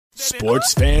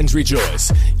Sports fans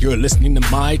rejoice. You're listening to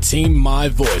My Team, My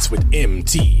Voice with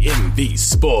MTMV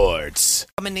Sports.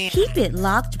 Keep it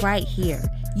locked right here.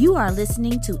 You are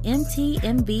listening to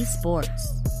MTMV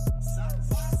Sports.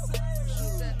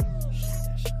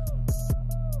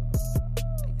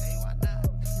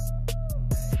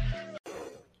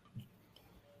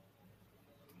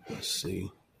 Let's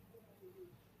see.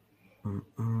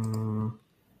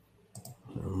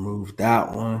 Remove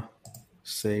that one.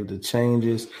 Save the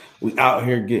changes. We out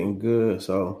here getting good,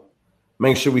 so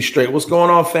make sure we straight. What's going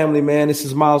on, family, man? This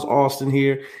is Miles Austin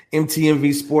here,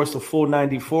 MTMV Sports, the full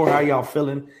 94. How y'all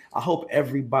feeling? I hope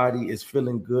everybody is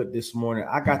feeling good this morning.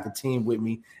 I got the team with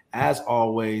me, as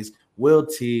always. Will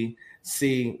T.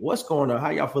 C. What's going on? How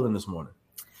y'all feeling this morning?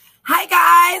 Hi,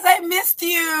 guys. I missed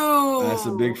you. That's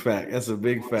a big fact. That's a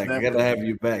big fact. I got to have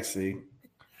you back, C.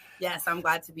 Yes, I'm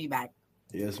glad to be back.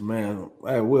 Yes, man.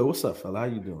 Hey, Will, what's up, fella? How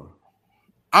you doing?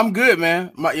 I'm good,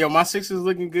 man. My Sixers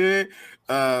looking good.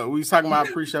 We was talking about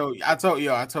pre-show. I told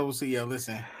CEO,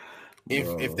 listen,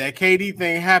 if that KD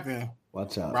thing happened,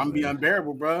 watch out. I'm gonna be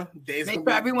unbearable, bro. Make sure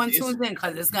everyone tunes in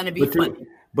because it's gonna be fun.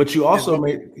 But you also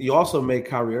made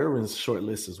Kyrie Irving's short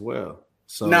list as well.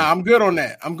 So I'm good on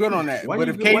that. But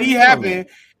if KD happen,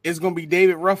 it's gonna be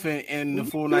David Ruffin in the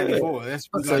full 94. That's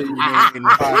what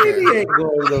KD ain't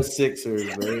going with those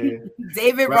Sixers, man.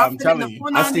 David Ruffin in the full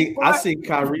 94. I see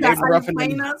Kyrie Ruffin.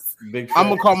 Big I'm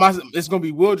gonna call it's gonna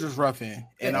be Wildress Ruffin,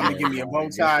 and I'm gonna give me a bow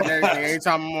tie and everything every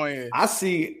time I'm on here. I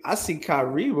see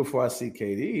Kyrie before I see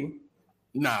KD.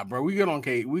 Nah, bro, we good on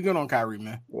Kyrie,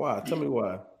 man. Why? Tell me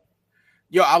why.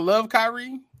 Yo, I love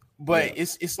Kyrie, but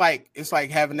it's like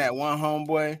having that one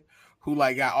homeboy who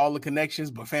like got all the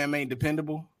connections, but fam ain't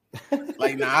dependable.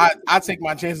 Like, nah, I take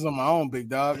my chances on my own, big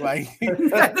dog. Like, you know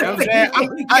what I'm saying?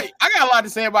 I got a lot to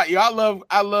say about you. I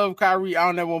love Kyrie. I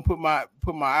don't ever want to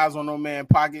put my eyes on no man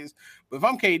pockets. But if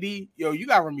I'm KD, yo, you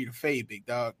gotta run me the fade, big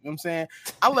dog. You know what I'm saying?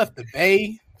 I left the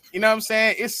Bay. You know what I'm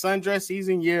saying? It's sundress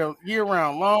season year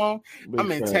round long. I'm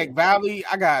in Tech Valley.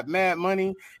 I got mad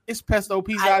money. It's pesto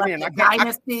peas out there. And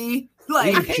Dynasty.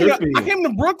 I came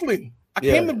to Brooklyn. I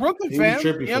came to Brooklyn, fam.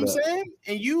 You know what I'm saying?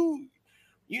 And you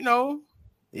know.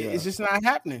 Yeah. It's just not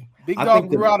happening. Big dog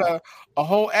grew out a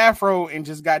whole afro and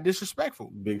just got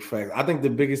disrespectful. Big fact. I think the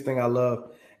biggest thing I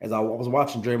love as I was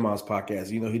watching Draymond's podcast,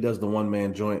 you know, he does the one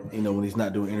man joint, you know, when he's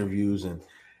not doing interviews and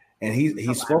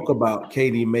he spoke about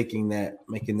KD making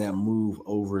that move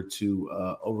over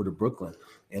to Brooklyn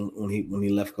and when he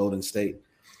left Golden State.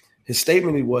 His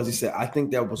statement he said, I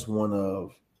think that was one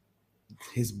of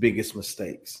his biggest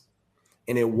mistakes.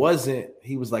 And it wasn't,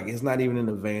 he was like, it's not even in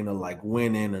the vein of like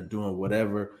winning or doing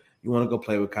whatever. You want to go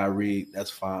play with Kyrie, that's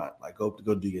fine. Like go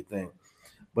do your thing.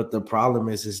 But the problem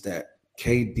is that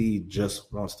KD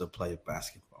just wants to play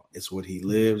basketball. It's what he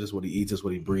lives, it's what he eats, it's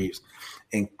what he breathes.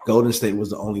 And Golden State was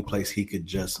the only place he could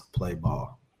just play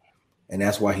ball. And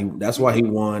that's why he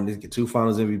won. He get 2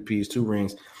 finals MVPs, 2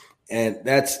 rings. And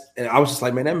I was just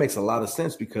like, man, that makes a lot of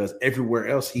sense because everywhere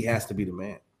else he has to be the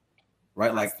man.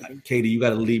 Right, like KD, you got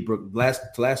to lead Brook.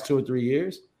 Last 2 or 3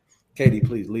 years, KD,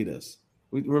 please lead us.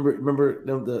 We remember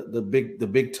the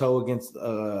big toe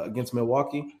against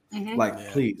Milwaukee.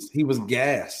 Mm-hmm. Please, he was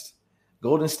gassed.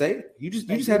 Golden State, you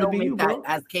just had to be you, bro.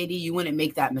 As KD, you wouldn't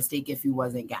make that mistake if you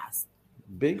wasn't gassed.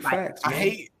 Big facts.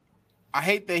 Man. I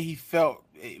hate that he felt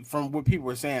from what people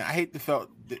were saying. I hate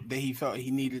that he felt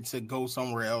he needed to go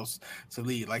somewhere else to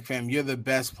lead. Like, fam, you're the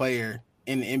best player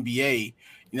in the NBA.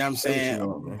 You know what I'm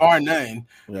saying? Bar none.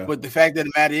 Yeah. But the fact of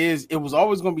the matter is, it was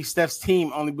always going to be Steph's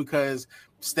team only because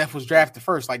Steph was drafted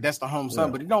first. Like, that's the home son.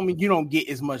 Yeah. But it don't mean you don't get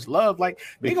as much love. Like,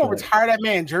 they're going to retire that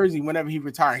man jersey whenever he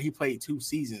retired. He played 2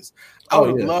 seasons. I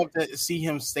would love to see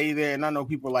him stay there. And I know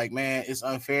people are like, man, it's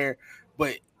unfair.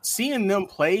 But seeing them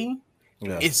play,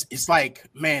 it's like,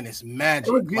 man, it's magic.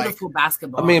 It was beautiful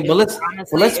basketball. I mean, but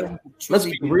let's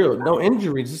be real. No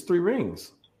injuries. It's 3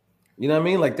 rings. You know what I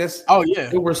mean? Like that's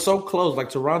they were so close. Like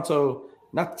Toronto,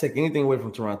 not to take anything away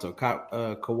from Toronto.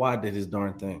 Kawhi did his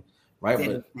darn thing, right?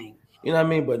 But you know what I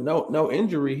mean? But no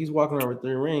injury. He's walking around with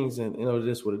 3 rings, and you know it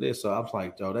is what it is. So I'm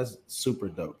like, yo, that's super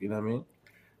dope. You know what I mean?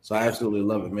 So I absolutely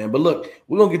love it, man. But look,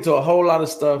 we're gonna get to a whole lot of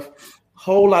stuff,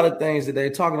 whole lot of things today.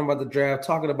 Talking about the draft,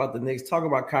 talking about the Knicks, talking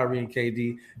about Kyrie and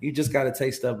KD. You just got to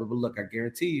taste of it. But look, I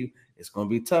guarantee you, it's gonna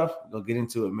be tough. We'll get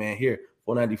into it, man. Here,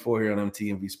 494 here on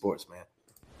MTMV Sports, man.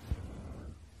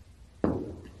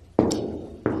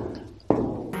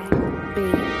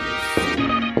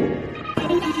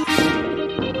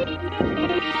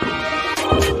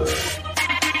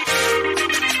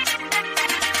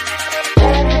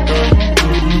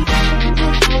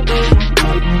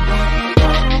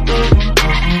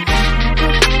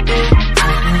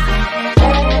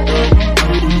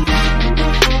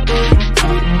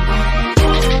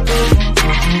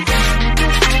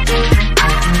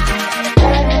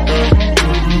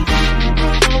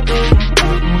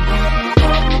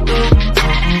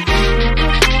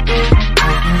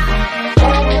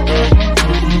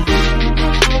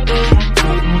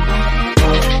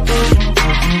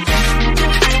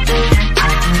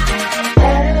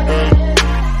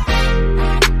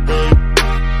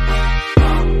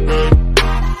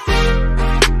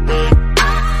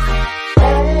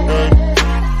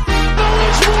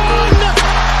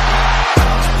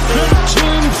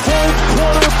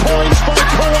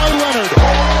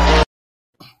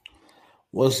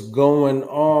 What's going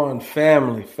on,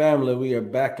 family? Family, we are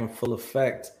back in full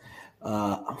effect.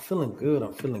 I'm feeling good.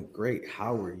 I'm feeling great.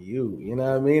 How are you? You know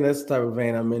what I mean? That's the type of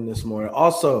vein I'm in this morning.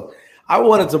 Also, I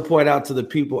wanted to point out to the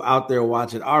people out there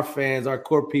watching, our fans, our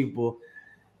core people,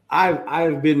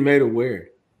 I've been made aware.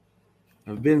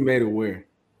 I've been made aware,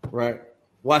 right?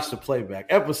 Watch the playback.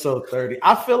 Episode 30.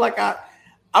 I feel like I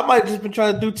might have just been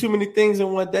trying to do too many things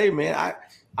in one day, man.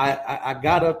 I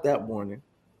got up that morning.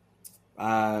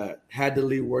 I had to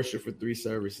lead worship for 3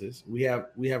 services. We have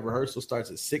rehearsal starts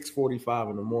at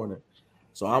 6:45 in the morning.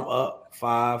 So I'm up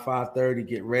 5:30,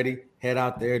 get ready, head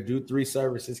out there, do 3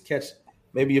 services, catch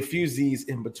maybe a few Z's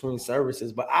in between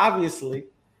services. But obviously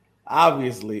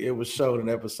it was shown in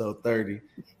episode 30.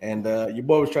 And your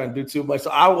boy was trying to do too much.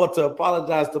 So I want to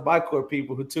apologize to my core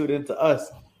people who tuned into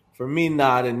us for me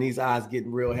nodding, these eyes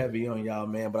getting real heavy on y'all,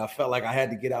 man. But I felt like I had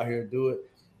to get out here and do it.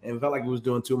 And felt like it was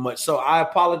doing too much. So I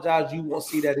apologize. You won't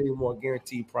see that anymore.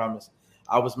 Guaranteed, promise.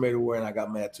 I was made aware and I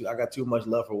got mad too. I got too much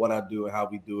love for what I do and how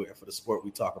we do it and for the sport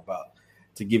we talk about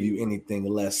to give you anything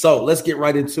less. So let's get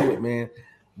right into it, man.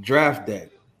 Draft day.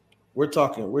 We're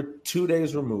 2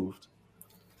 days removed.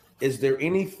 Is there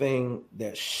anything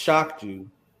that shocked you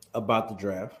about the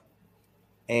draft?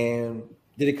 And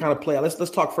did it kind of play out? Let's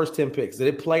talk first 10 picks. Did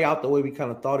it play out the way we kind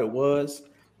of thought it was,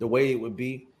 the way it would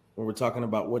be? When we're talking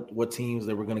about what teams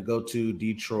they were going to go to,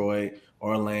 Detroit,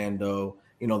 Orlando,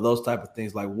 those type of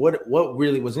things. Like what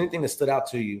really was anything that stood out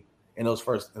to you in those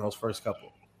first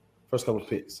couple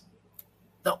picks?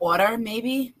 The order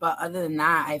maybe, but other than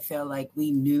that, I feel like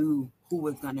we knew who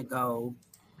was going to go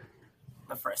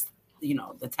the first, the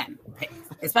 10 picks,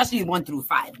 especially 1 through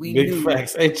 5. We knew.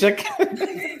 Facts. Hey, check.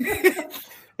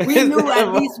 We knew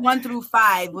at least 1 through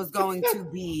 5 was going to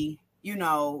be,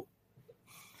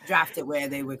 drafted where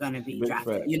they were going to be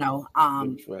drafted. It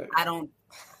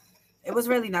was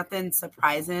really nothing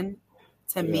surprising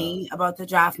to me about the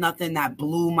draft. Nothing that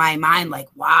blew my mind. Like,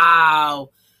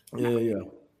 wow.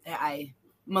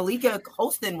 Malika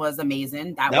Holston was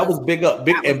amazing. That was big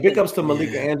ups to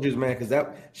Malika Andrews, man, because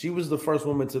she was the first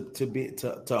woman to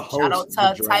host. Shout out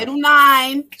to Title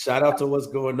IX. Shout out to what's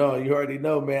going on. You already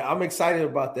know, man. I'm excited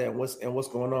about that. What's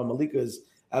going on? Malika is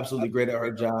absolutely great at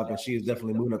her job, and she is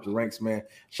definitely moving up the ranks, man.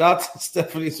 Shout out to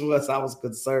Stephanie Swiss. I was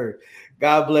concerned.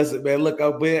 God bless it, man. Look,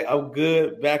 I'm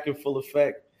good, back in full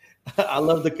effect. I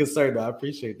love the concern, though. I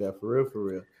appreciate that for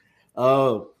real.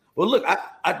 Well, look,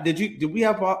 did you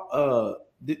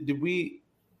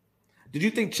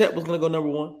think Chet was going to go number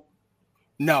 1?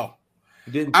 No,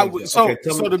 you didn't.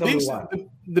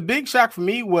 The big shock for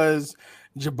me was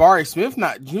Jabari Smith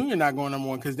Jr. not going number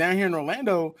 1, because down here in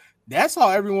Orlando, that's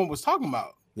all everyone was talking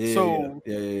about. When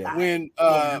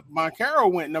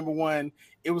Moncaro went number 1,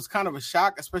 it was kind of a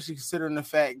shock, especially considering the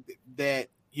fact that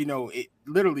it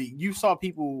literally, you saw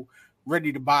people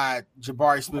ready to buy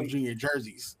Jabari Smith Jr.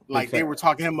 jerseys. Like they were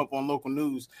talking him up on local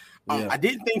news. I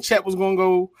didn't think Chet was going to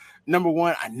go number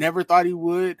 1. I never thought he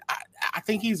would. I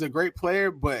think he's a great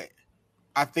player, but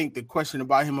I think the question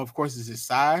about him, of course, is his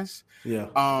size. Yeah.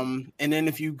 And then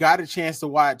if you got a chance to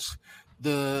watch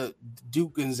the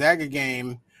Duke Gonzaga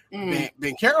game,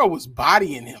 Banchero was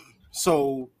bodying him.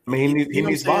 So he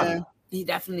needs body. He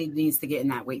definitely needs to get in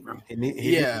that weight room. He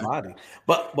needs body.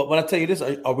 But when I tell you this,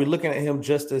 are we looking at him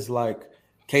just as like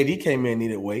KD came in,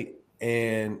 needed weight,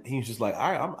 and he was just like,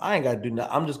 all right, I ain't got to do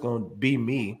nothing. I'm just going to be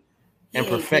me and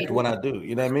perfect what I do.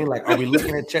 You know what I mean? Like, are we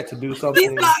looking at Chet to do something?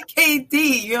 He's not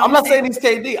KD. I'm not saying he's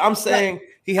KD. I'm saying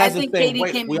he has the same weight.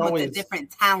 KD came in with a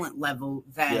different talent level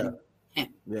than him.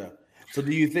 Yeah. So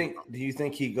do you think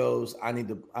he goes, I need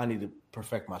to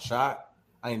perfect my shot.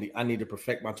 I need to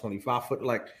perfect my 25-foot.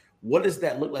 Like, what does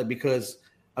that look like? Because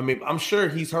I'm sure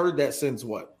he's heard that since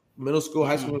what? Middle school,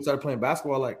 high school, when he started playing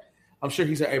basketball. Like, I'm sure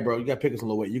he said, hey bro, you gotta pick us a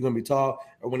little weight. You're gonna be tall.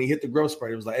 Or when he hit the growth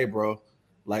spurt, it was like, hey bro,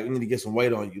 like we need to get some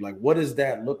weight on you. Like, what does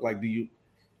that look like?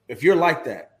 If you're like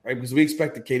that, right? Because we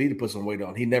expected KD to put some weight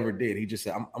on. He never did. He just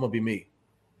said, I'm gonna be me.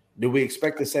 Do we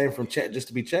expect the same from Chet just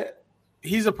to be Chet?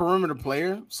 He's a perimeter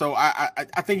player, so I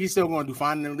think he's still going to do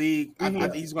fine in the league. I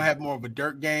think he's going to have more of a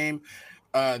dirt game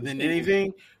than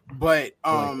anything. But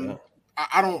I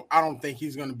don't think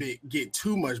he's going to get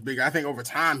too much bigger. I think over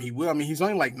time he will. He's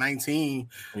only like 19,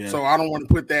 so I don't want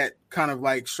to put that kind of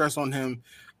like stress on him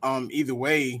either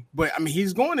way. But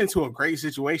he's going into a great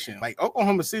situation. Like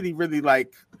Oklahoma City really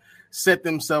like set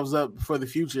themselves up for the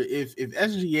future. If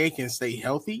SGA can stay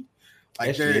healthy,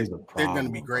 like they're going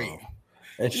to be great.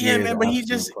 Man, but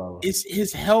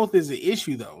his health is an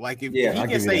issue though. Like if he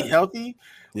can stay healthy,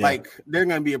 like they're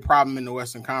going to be a problem in the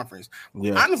Western Conference.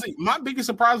 Yeah. Honestly, my biggest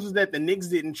surprise was that the Knicks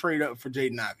didn't trade up for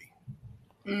Jaden Ivey.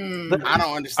 I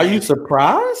don't understand. Are you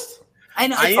surprised? I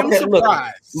know. I am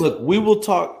surprised. Look, we will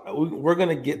talk. We're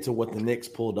gonna get to what the Knicks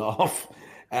pulled off.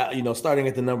 Starting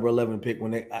at the number 11 pick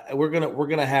we're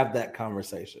gonna have that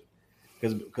conversation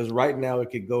because right now it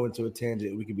could go into a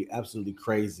tangent. We could be absolutely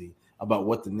crazy about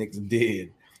what the Knicks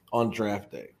did on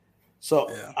draft day. So,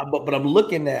 but I'm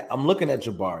looking at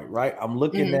Jabari, right? I'm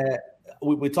looking at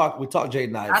we talked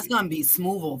Jaden Ivey. That's gonna be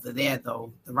smooth over there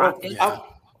though. The Rockets.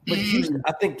 But Houston,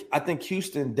 I think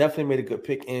Houston definitely made a good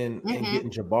pick in getting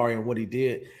Jabari and what he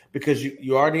did because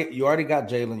you already got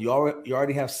Jalen. You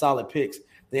already have solid picks.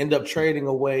 They end up trading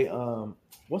away.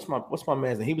 What's my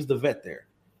man's name? He was the vet there.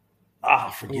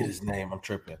 I forget his name. I'm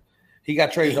tripping. He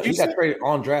got traded. He got traded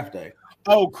on draft day.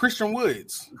 Oh, Christian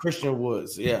Woods.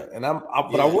 Yeah. And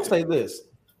but I will say this: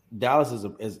 Dallas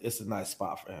is a nice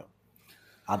spot for him.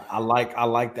 I like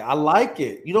that. I like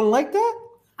it. You don't like that?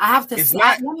 I have to see.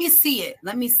 Let me see it.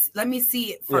 Let me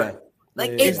see it first. Yeah.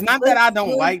 It's not that I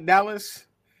don't like Dallas.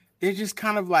 It's just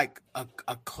kind of like a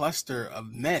cluster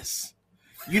of mess.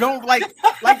 You don't like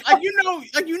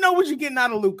you know what you're getting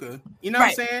out of Luka. You know what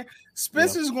I'm saying?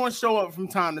 Spencer's going to show up from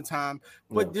time to time,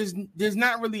 but there's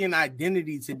not really an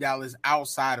identity to Dallas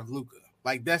outside of Luka.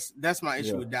 Like that's my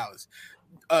issue with Dallas.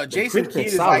 Jason Kidd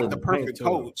is like the perfect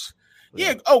coach.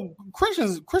 Yeah. Oh,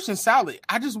 Christian's solid.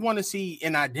 I just want to see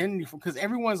an identity because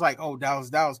everyone's like, oh, Dallas.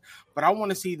 But I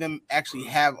want to see them actually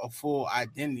have a full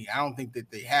identity. I don't think that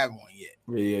they have one yet.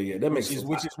 Yeah. That makes sense.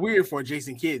 Which is weird for a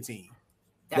Jason Kidd team.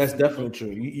 That's definitely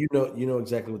true. You know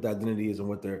exactly what the identity is and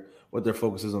what their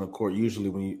focus is on the court. Usually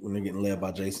when they're getting led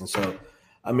by Jason. So,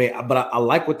 I mean, but I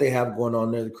like what they have going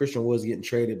on there. The Christian Woods getting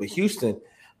traded, but Houston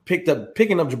picking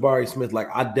up Jabari Smith. Like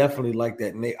I definitely like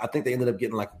that. And I think they ended up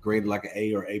getting like a grade like an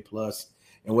A or A+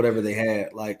 and whatever they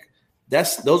had. Like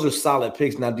those are solid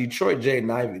picks. Now Detroit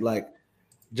Jaden Ivey, like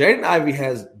Jaden Ivey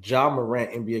has Ja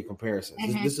Morant NBA comparisons.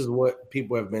 This is what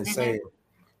people have been saying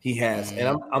he has,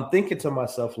 and I'm thinking to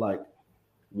myself like,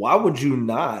 why would you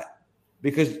not?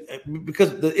 Because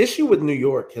the issue with New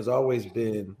York has always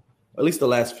been, at least the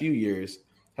last few years,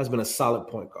 has been a solid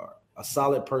point guard, a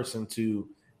solid person to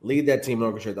lead that team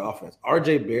and orchestrate the offense.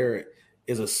 RJ Barrett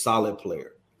is a solid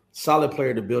player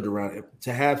to build around.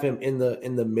 To have him in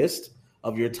the midst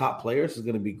of your top players is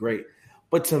going to be great.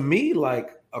 But to me,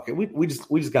 like, okay, we just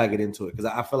gotta get into it because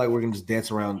I feel like we're gonna just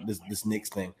dance around this Knicks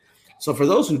thing. So for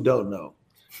those who don't know,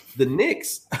 the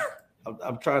Knicks,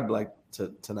 I'm trying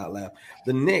to not laugh.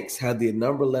 The Knicks had the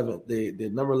number 11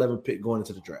 pick going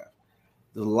into the draft.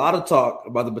 There's a lot of talk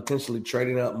about the potentially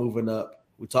trading up, moving up.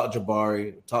 We talked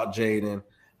Jabari, we talked Jaden,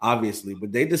 obviously,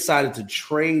 but they decided to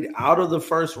trade out of the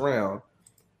first round.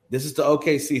 This is to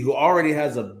OKC, who already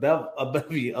has a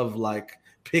bevy of like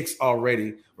picks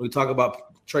already. When we talk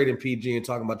about trading PG and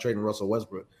talking about trading Russell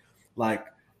Westbrook, like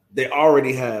they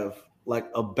already have like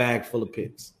a bag full of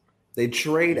picks. They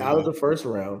trade out of the first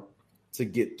round to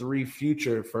get 3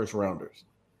 future first rounders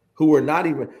who are not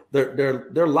even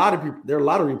they're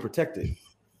lottery protected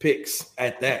picks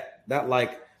at that, not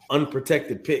like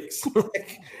unprotected picks.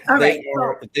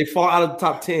 If they fall out of the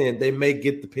top 10, they may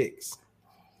get the picks.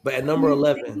 But at number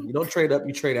 11, you don't trade up,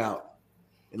 you trade out.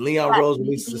 And Leon Rose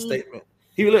releases a statement.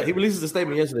 He releases a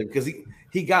statement yesterday because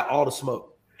he got all the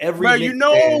smoke.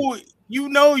 You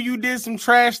did some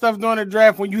trash stuff during the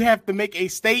draft when you have to make a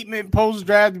statement post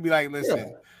draft to be like,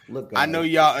 listen, look, I know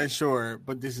y'all unsure,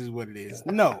 but this is what it is.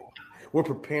 No, we're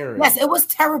preparing. Yes, it was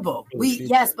terrible.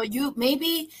 But you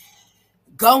maybe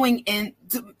going in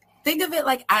to think of it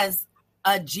like as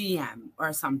a GM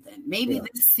or something. Maybe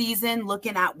this season,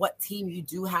 looking at what team you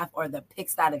do have or the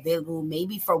picks that are available,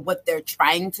 maybe for what they're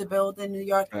trying to build in New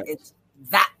York, it's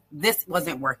that this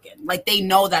wasn't working. Like they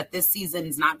know that this season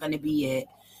is not going to be it.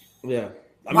 Yeah.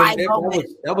 I mean,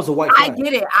 that was a white flag. I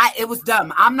get it. It was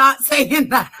dumb. I'm not saying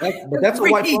that. But that's a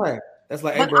white flag. That's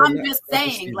like, but I'm just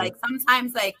saying, like,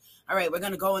 sometimes, like, all right, we're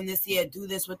going to go in this year, do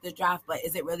this with the draft, but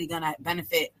is it really going to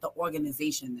benefit the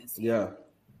organization this year? Yeah.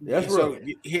 That's so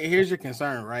here's your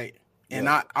concern, right? And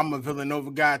I'm a Villanova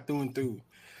guy through and through.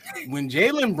 When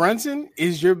Jalen Brunson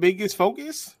is your biggest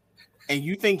focus and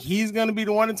you think he's going to be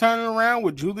the one to turn it around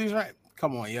with Julius, right?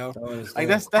 Come on, yo. Like,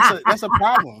 that's a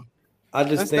problem. I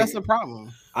just think that's the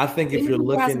problem. I think if you're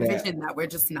looking at that we're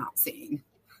just not seeing.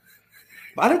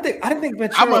 I didn't think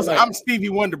Ventura. I'm Stevie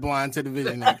Wonder blind to the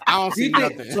vision. I don't see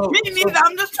nothing. Me neither.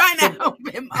 I'm just trying to help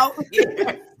him out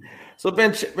here. So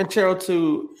Ventura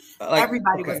too.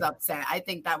 Everybody was upset. I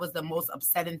think that was the most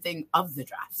upsetting thing of the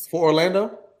draft. For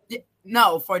Orlando?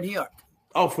 No, for New York.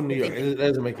 Oh, for New York. It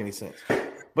doesn't make any sense.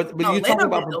 But you're talking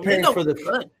about preparing for the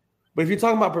good. But if you're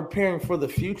talking about preparing for the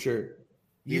future,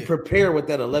 you prepare with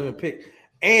that 11 pick.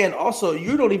 And also,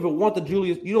 you don't even want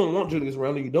Julius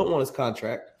Randle. You don't want his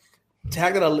contract.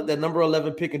 tag that number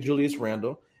 11 pick in Julius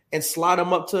Randle, and slide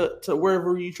him up to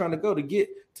wherever you're trying to go to get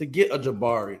a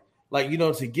Jabari, like, you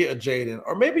know, to get a Jaden,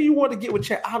 or maybe you want to get with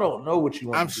Chad. I don't know what you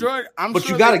want. But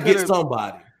you got to get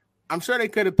somebody. I'm sure they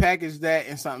could have packaged that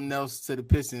and something else to the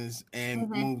Pistons and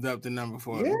moved up the number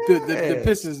 4. Yeah. The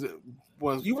Pistons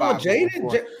was you want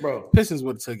Jaden, bro? Pistons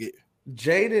would have took it.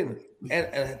 Jaden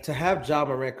and to have Ja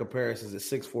Morant comparisons at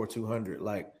 6'4", 200,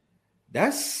 like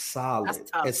that's solid.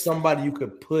 That's tough. It's somebody you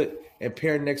could put and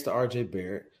pair next to RJ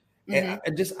Barrett. And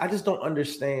I just don't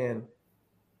understand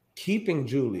keeping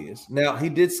Julius. Now he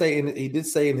did say in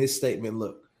his statement,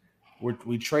 look,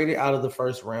 we traded out of the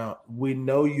first round. We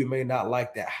know you may not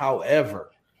like that.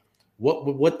 However,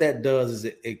 what that does is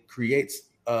it creates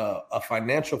a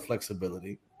financial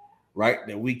flexibility, right?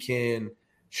 That we can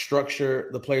structure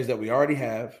the players that we already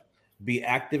have, be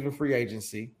active in free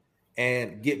agency,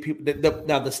 and get people.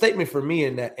 Now the statement for me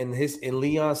in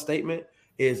Leon's statement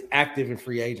is active in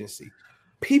free agency.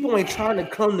 People ain't trying to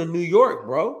come to New York,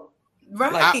 bro.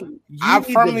 Right. Like, I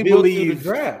firmly believe the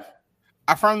draft.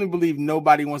 I firmly believe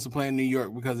nobody wants to play in New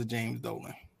York because of James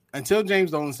Dolan. Until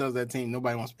James Dolan sells that team,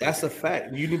 nobody wants to play. That's a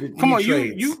fact. You need to come on.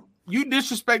 You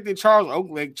disrespected Charles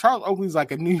Oakley. Charles Oakley's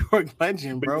like a New York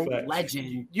legend, bro.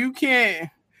 Legend. You can't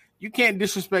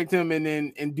disrespect him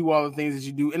and do all the things that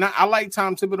you do. And I like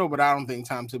Tom Thibodeau, but I don't think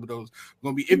Tom Thibodeau's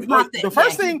going to be.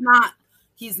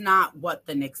 He's not what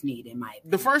the Knicks need, in my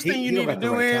opinion. The first thing you need to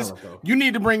do is you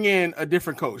need to bring in a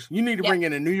different coach. You need to bring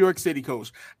in a New York City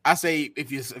coach. I say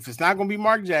if it's not going to be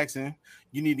Mark Jackson,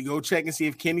 you need to go check and see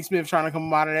if Kenny Smith's trying to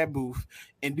come out of that booth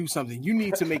and do something. You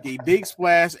need to make a big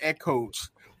splash at coach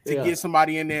to get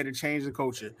somebody in there to change the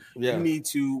culture. Yeah. You need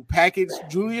to package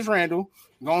Julius Randle,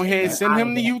 go ahead and send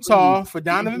him to Utah for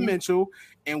Donovan Mitchell,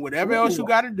 and whatever else you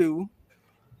got to do.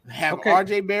 Have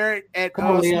RJ Barrett at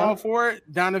small forward,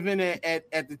 Donovan at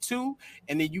the 2,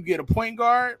 and then you get a point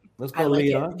guard. Let's go,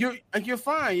 Leon. You're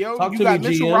fine, yo. You got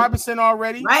Mitchell GM. Robinson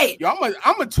already, right? Yo,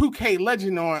 I'm a 2K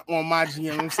legend on my GM. You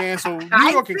know what I'm saying, so you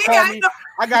can call me.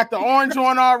 I got the orange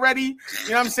on already. You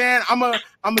know what I'm saying? I'm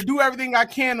gonna do everything I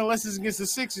can unless it's against the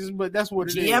Sixers, but that's what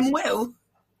it is. GM will.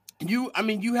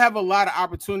 You have a lot of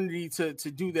opportunity to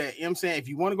do that. You know what I'm saying? If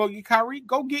you want to go get Kyrie,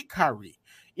 go get Kyrie.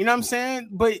 You know what I'm saying?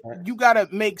 But you got to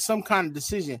make some kind of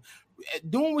decision.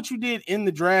 Doing what you did in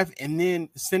the draft and then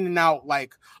sending out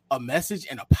like a message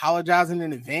and apologizing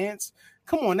in advance.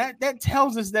 Come on, that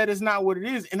tells us that it's not what it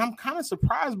is. And I'm kind of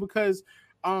surprised because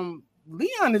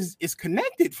Leon is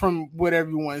connected from what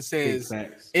everyone says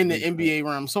in the NBA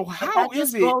realm. So how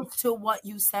is it? Goes to what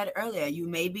you said earlier. You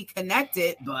may be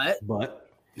connected, but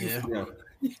yeah.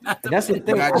 That's the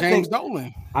thing. Got James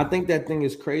Dolan. I think that thing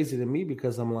is crazy to me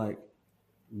because I'm like,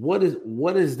 what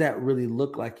does that really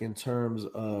look like in terms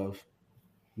of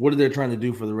what are they trying to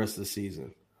do for the rest of the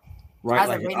season? Right.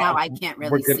 Right now, I can't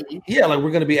really see. Yeah, like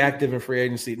we're going to be active in free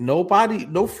agency. No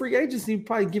free agency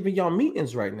probably giving y'all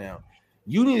meetings right now.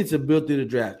 You needed to build through the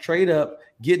draft, trade up,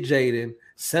 get Jaden,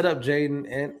 set up Jaden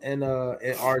and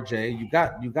RJ.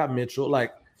 You got Mitchell.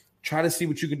 Like, try to see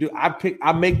what you can do.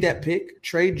 I make that pick,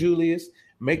 trade Julius,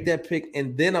 make that pick,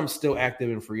 and then I'm still active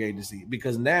in free agency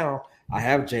because now I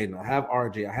have Jaden, I have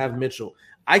RJ, I have Mitchell.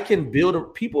 I can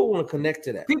build people want to connect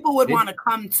to that. People would want to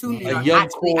come to New York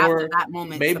actually after that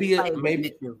moment. Maybe you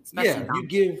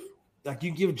give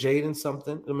Jaden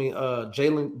something. I mean,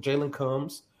 Jalen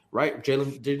comes, right?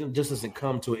 Jalen just doesn't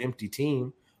come to an empty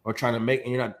team or trying to make,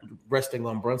 and you're not resting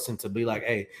on Brunson to be like,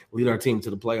 hey, lead our team to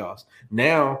the playoffs.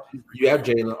 Now you have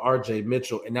Jalen, RJ,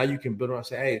 Mitchell, and now you can build on and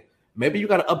say, hey, maybe you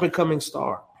got an up-and-coming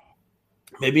star.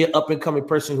 Maybe an up-and-coming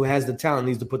person who has the talent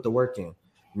needs to put the work in.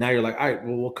 Now you're like, all right,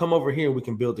 well, we'll come over here and we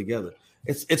can build together.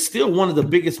 It's still one of the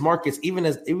biggest markets, even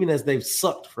as they've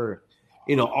sucked for,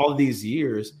 all of these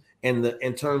years. And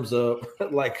in terms of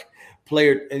like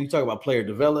player, and you talk about player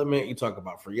development, you talk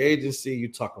about free agency, you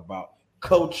talk about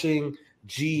coaching,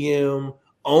 GM,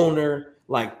 owner.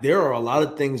 Like there are a lot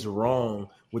of things wrong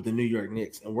with the New York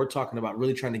Knicks, and we're talking about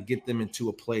really trying to get them into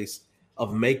a place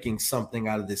of making something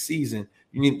out of this season.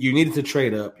 You needed to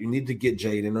trade up. You need to get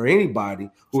Jaden or anybody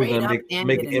who's going to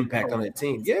make an impact on that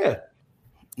team. Yeah,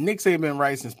 Knicks ain't been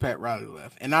right since Pat Riley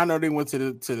left, and I know they went to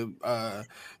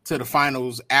the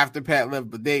finals after Pat left,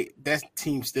 but that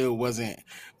team still wasn't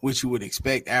what you would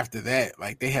expect after that.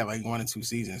 Like they had like 1 or 2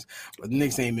 seasons, but the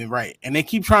Knicks ain't been right, and they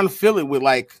keep trying to fill it with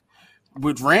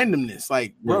randomness.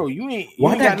 Like, bro, you ain't.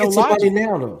 Why not get somebody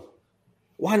now though?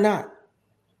 Why not?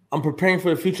 I'm preparing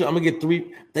for the future. I'm gonna get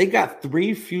 3. They got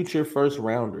 3 future first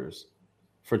rounders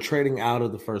for trading out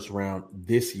of the first round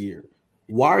this year.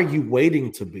 Why are you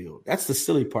waiting to build? That's the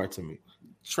silly part to me.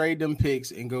 trade them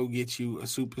picks and go get you a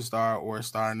superstar or a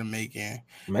star in the making.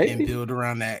 Maybe. And build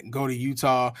around that. Go to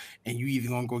Utah, and you either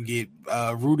gonna go get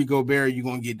Rudy Gobert, you're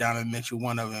gonna get Donovan Mitchell,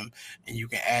 one of them, and you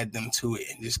can add them to it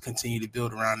and just continue to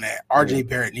build around that. RJ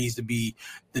Barrett needs to be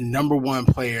the number one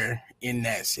player in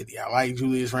that city. I like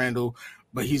Julius Randle,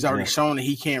 but he's already shown that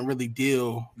he can't really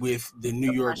deal with the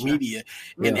New York media,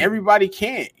 and everybody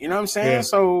can't. You know what I'm saying? Yeah.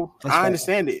 So I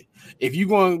understand it. If you're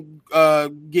going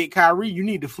to get Kyrie, you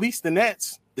need to fleece the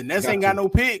Nets. The Nets ain't got no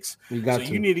picks, you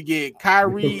need to get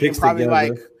Kyrie and probably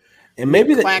together. And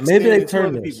maybe they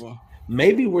turn this.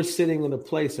 Maybe we're sitting in a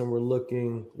place and we're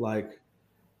looking like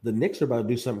the Knicks are about to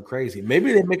do something crazy.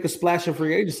 Maybe they make a splash in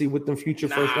free agency with them future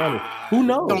first rounders. Who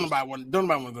knows? Don't nobody want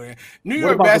to go there. New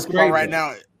York basketball right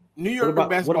now. New York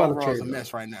basketball is a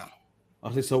mess right now.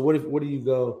 Okay, so what do you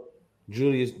go?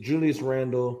 Julius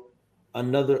Randle,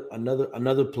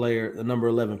 another player, the number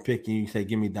 11 pick, and you say,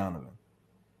 "Give me Donovan."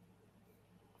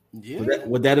 Yeah.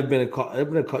 Would that have been a call?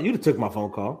 You'd have took my phone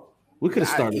call. We could have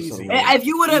started something. If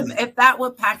you would have, if that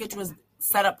package was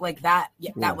set up like that,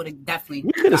 that would have definitely.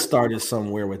 We could have started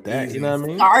somewhere with that. Easy. You know what I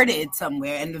mean? Started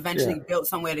somewhere and eventually built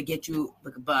somewhere to get you.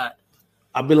 But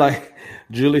I'd be like,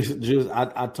 Julius.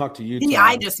 I talked to you. Yeah,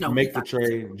 I just know. Make the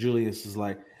trade. Julius is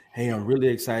like, "Hey, I'm really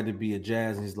excited to be a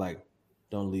Jazz," and he's like,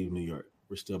 "Don't leave New York.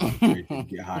 We're still about to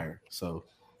get higher." So.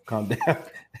 Calm down.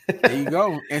 There you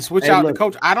go, and switch out the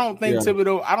coach. I don't think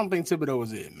Thibodeau. I don't think Thibodeau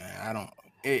is it, man. I don't.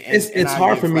 It's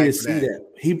hard for me to see that.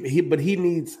 He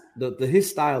needs his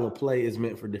style of play is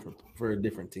meant for a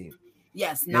different team.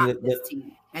 Yes, not this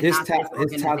team. His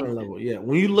talent level. Yeah,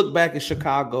 when you look back at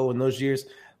Chicago in those years,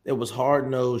 it was hard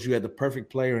nosed. You had the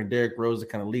perfect player in Derrick Rose to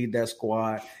kind of lead that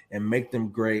squad and make them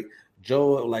great.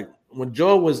 Joel, like when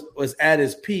Joel was at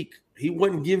his peak, he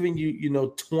wasn't giving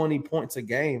you 20 points a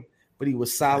game. But he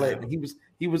was solid. Yeah.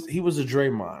 He was a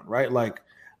Draymond, right? Like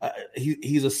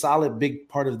he's a solid big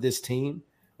part of this team.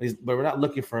 But we're not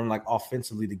looking for him like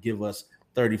offensively to give us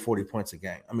 30, 40 points a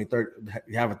game. I mean,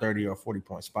 you have a 30 or 40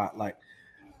 point spot. Like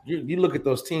you look at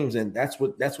those teams, and that's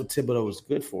what Thibodeau is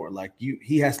good for. Like he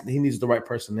needs the right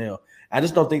personnel. I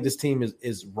just don't think this team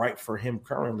is right for him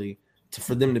currently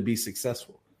for them to be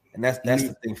successsul. And that's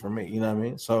the thing for me, you know what I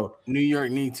mean? So New York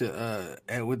need to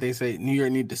what they say, New York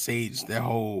need to sage their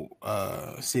whole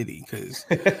city because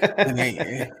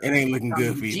it ain't looking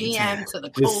good for you. GM to the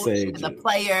coach, to the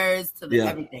players, to the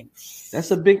everything.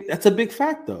 That's a big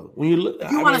fact though. When you look,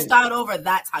 if you want to start over,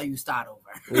 that's how you start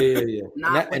over.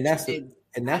 Yeah.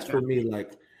 and that's for me.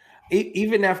 Like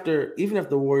even after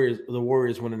the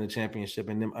Warriors winning the championship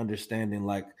and them understanding,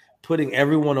 like putting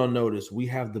everyone on notice, we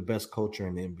have the best culture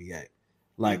in the NBA.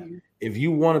 Like if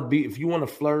you want to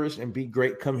flourish and be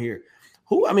great, come here.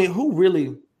 Who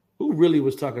really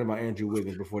was talking about Andrew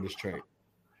Wiggins before this trade?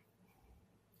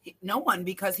 No one,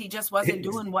 because he just wasn't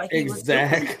doing what he was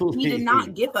doing. He did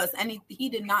not give us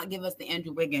the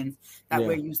Andrew Wiggins that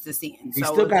we're used to seeing. He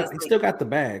still got the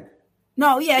bag.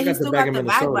 No, he still got the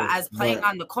bag, but as playing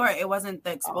on the court, it wasn't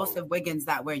the explosive Wiggins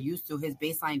that we're used to. His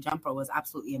baseline jumper was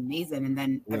absolutely amazing, and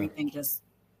then everything just.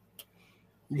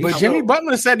 But Jimmy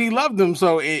Butler said he loved him,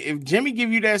 so if Jimmy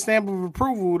give you that stamp of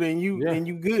approval, then you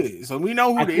good. So we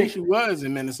know who the issue was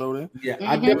in Minnesota. Yeah,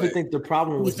 I definitely think the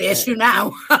problem was the issue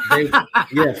now.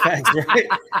 Facts, right?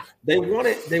 They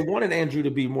wanted Andrew to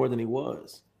be more than he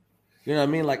was. You know what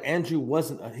I mean? Like Andrew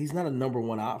he's not a number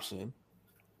one option,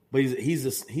 but he's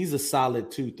a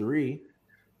solid 2-3.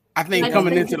 I think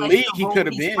coming into the league, he could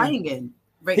have been.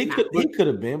 He could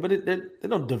have been, but they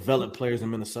don't develop players in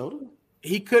Minnesota.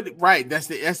 He could, right? That's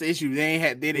the issue. He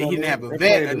didn't have a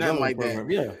vet or nothing like that.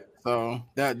 Yeah. So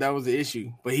that was the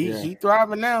issue. But he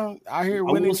thriving now. I hear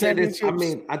winning championships.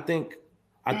 I think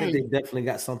they definitely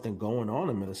got something going on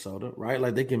in Minnesota, right?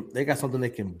 Like they got something they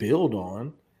can build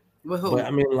on. With who?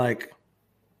 But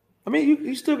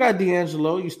you still got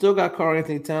D'Angelo, you still got Karl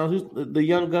Anthony Towns, who's the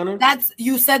young gunner.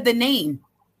 You said the name.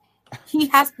 He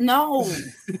has no.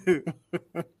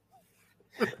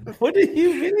 What do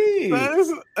you mean?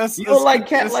 You don't like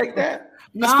Cat like that?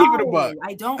 Let's keep it a buck.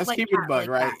 I don't. Let's like keep it a buck,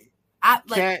 like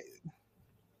right?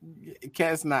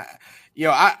 Cat's not.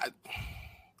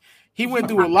 He went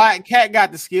through a lot. Cat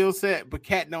got the skill set, but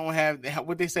Cat don't have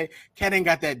what they say. Cat ain't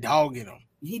got that dog in him.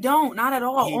 He don't, not at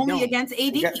all. Only against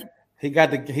AD. He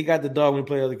got the dog when he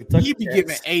played other Kentucky. He be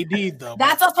giving AD though.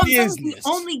 That's what I'm saying. He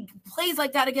only plays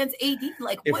like that against AD.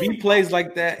 Like if he plays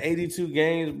like that 82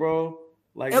 games, bro.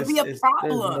 Like it'll be a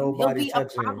problem. He'll be a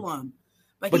problem.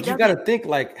 But you got to think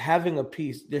like having a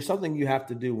piece. There's something you have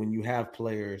to do when you have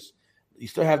players. You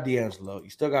still have D'Angelo. You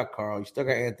still got Karl. You still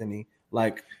got Anthony.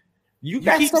 Like you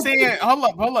keep saying,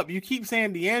 hold up. You keep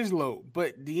saying D'Angelo,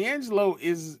 but D'Angelo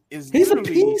is he's a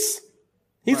piece.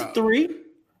 He's a 3.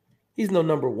 He's no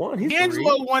number 1. He's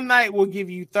D'Angelo 3. one night will give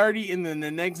you 30, and then the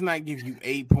next night give you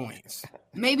 8 points.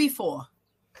 Maybe 4.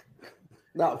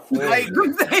 Not 4. Like,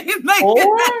 4?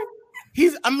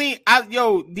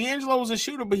 D'Angelo's a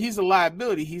shooter, but he's a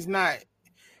liability. He's not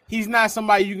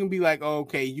somebody you can be like, oh,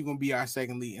 okay, you're gonna be our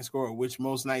second leading scorer, which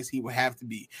most nights he would have to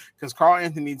be, because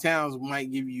Karl-Anthony Towns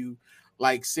might give you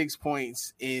like 6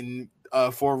 points in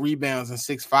 4 rebounds and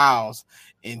 6 fouls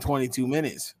in 22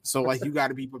 minutes. So like you got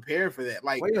to be prepared for that.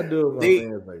 Like, what y'all doing about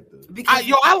fans like this?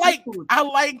 I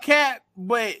like Cat,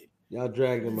 but y'all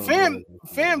dragging my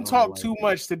fam talk too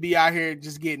much to be out here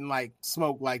just getting like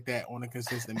smoked like that on a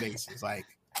consistent basis. Like,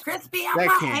 Crispy, I'm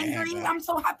not angry. I'm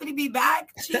so happy to be back.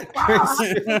 Wow.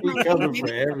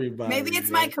 For everybody. Maybe it's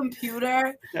my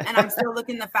computer, and I'm still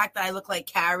looking the fact that I look like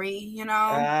Carrie, you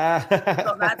know.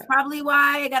 So that's probably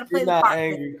why I got to play the part.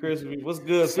 Angry, Crispy. What's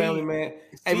good, family, man?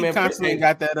 Hey, man, constantly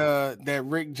got that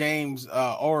Rick James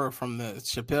aura from the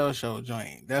Chappelle Show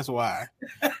joint. That's why.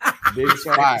 Big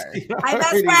fire. My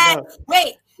best friend.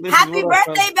 Wait. Happy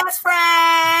birthday, best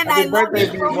friend! I love you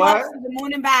so much to the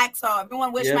moon and back. So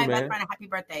everyone wish my best friend a happy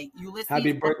birthday. Ulysses.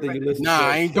 Happy birthday, Ulysses. Nah,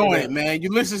 I ain't doing it, man.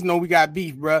 Ulysses know we got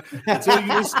beef, bro. Until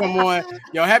Ulysses come on,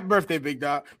 yo, happy birthday, big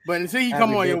dog. But until he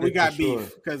come on, yo, we got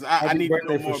beef, because I need to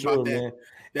know more about that. Man.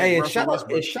 Hey, and shout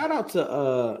out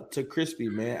to Crispy,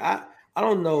 man. I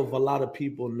don't know if a lot of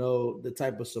people know the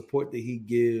type of support that he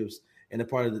gives and the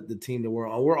part of the team that we're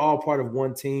on. We're all part of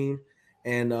one team,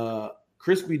 and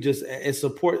Crispy just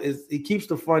he keeps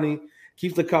the funny,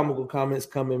 keeps the comical comments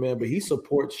coming, man. But he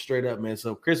supports straight up, man.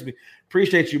 So Crispy,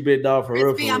 appreciate you, big dog, for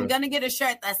Crispy, real. I'm gonna get a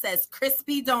shirt that says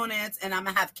Crispy Donuts, and I'm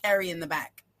gonna have Carrie in the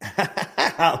back.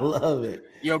 I love it.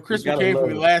 Yo, Crispy came for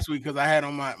me last week because I had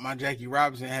on my Jackie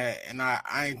Robinson hat, and I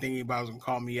ain't thinking about was gonna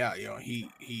call me out. Yo, he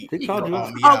called you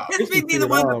out. Oh, Crispy be the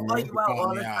one to call you out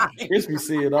all the time. Crispy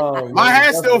see it all. My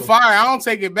hat's still fire. I don't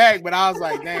take it back, but I was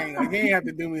like, dang, like, he ain't have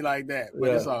to do me like that. But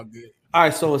it's all good. All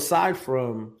right, so aside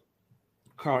from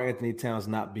Karl-Anthony Towns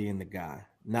not being the guy,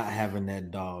 not having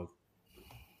that dog,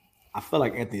 I feel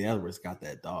like Anthony Edwards got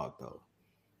that dog though.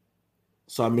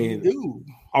 So I mean,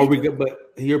 are we good?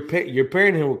 But you're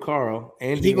pairing him with Carl,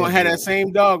 and he gonna have that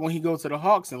same dog when he goes to the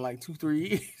Hawks in like 2-3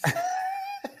 years.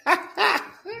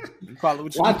 You call it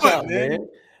what you Watch out, man.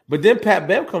 But then Pat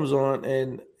Bev comes on,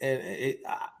 and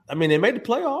I mean, they made the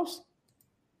playoffs.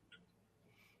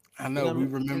 I know. We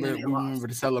remember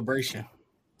the celebration.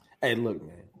 Hey, look,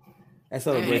 man. That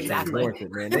celebration is worth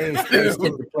it, man. They ain't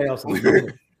snipped the playoffs in a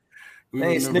minute. They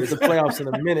ain't snipped the playoffs in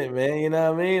a minute, man. You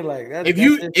know what I mean? Like if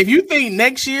you think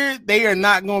next year they are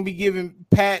not going to be giving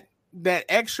Pat that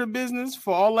extra business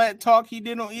for all that talk he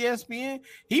did on ESPN,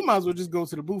 he might as well just go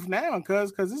to the booth now,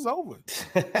 cause it's over.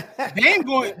 They ain't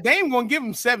going to give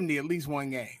him 70 at least one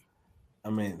game. I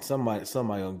mean, somebody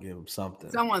gonna give him something.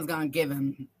 Someone's gonna give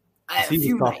him.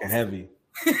 He was talking heavy.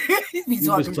 He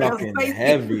was talking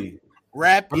heavy.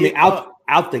 Wrap. I mean,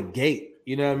 out the gate.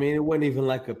 You know what I mean? It wasn't even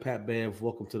like a Pat Bev,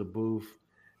 welcome to the booth.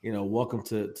 You know, welcome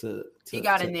to he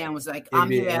got in there and was like, I'm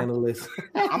here. Analyst.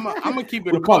 I'm gonna keep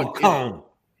it a buck. Cone.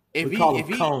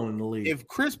 If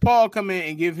Chris Paul come in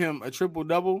and give him a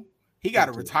triple-double, he got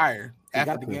to retire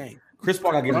after the game. Chris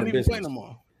Paul got to give him the business. No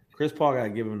more. Chris Paul got to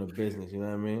give him the business. You know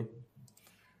what I mean?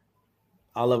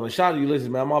 I love it. Shout out to Ulysses,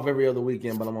 man. I'm off every other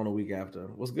weekend, but I'm on the week after.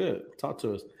 What's good? Talk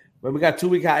to us. Man, we got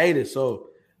 2-week hiatus, so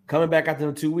coming back after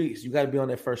the 2 weeks, you got to be on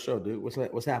that first show, dude.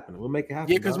 What's happening? We'll make it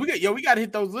happen. Yeah, because we got to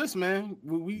hit those lists, man.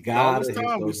 We got this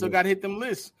time. We still got to hit them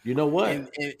lists. You know what?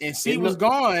 And C was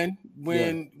gone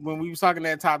when we was talking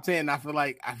that top 10. I feel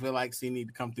like C need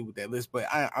to come through with that list, but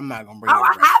I'm not gonna bring. Oh,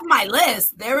 I have my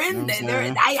list. They're in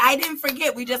there. I didn't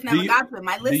forget. We just never got to it.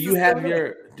 My list.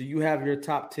 Do you have your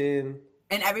top 10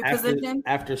 in every position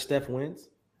after Steph wins?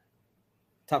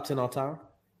 Top 10 all time.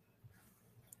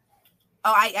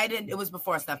 Oh, I didn't. It was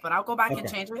before Steph, but I'll go back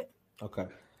and change it. Okay.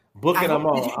 Book it. I'm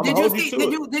on.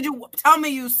 Did you tell me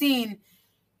you seen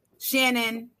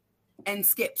Shannon and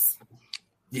Skips?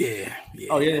 Yeah.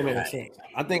 Oh, yeah, that makes sense.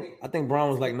 I think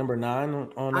Brown was like number 9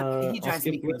 on. He drives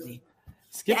me crazy.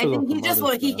 Skip I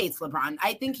think he hates LeBron.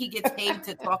 I think he gets paid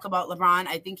to talk about LeBron.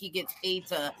 I think he gets paid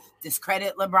to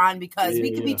discredit LeBron because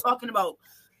we could be talking about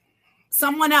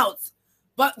someone else.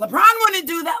 But LeBron wouldn't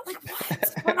do that. Like,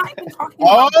 what? We're not even talking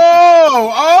about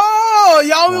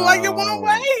y'all like it one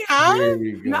way, huh?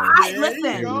 No,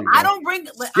 I don't bring.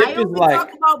 I only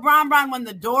talk about Brown when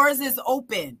the doors is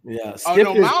open. Yeah,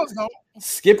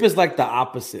 Skip is like the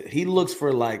opposite. He looks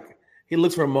for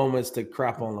moments to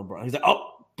crap on LeBron. He's like,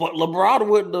 oh, but LeBron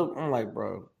wouldn't have. I'm like,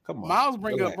 bro, Come on. Miles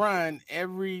bring up Brian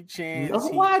every chance.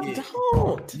 No, I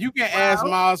don't. You can ask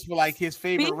Miles for like his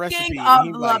favorite recipe. Speaking of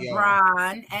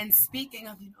LeBron and speaking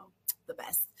of the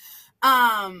best,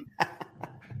 all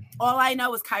I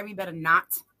know is Kyrie better not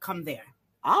come there.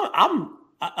 I'm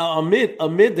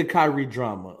amid the Kyrie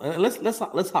drama.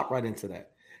 Let's hop right into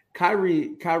that.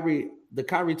 The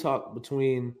Kyrie talk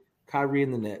between Kyrie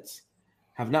and the Nets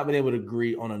have not been able to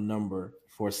agree on a number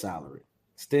for salary.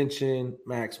 Extension,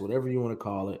 max, whatever you want to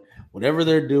call it. Whatever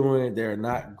they're doing, they're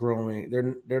not growing.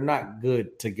 They're not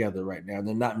good together right now.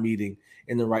 They're not meeting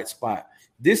in the right spot.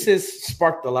 This has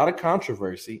sparked a lot of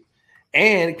controversy,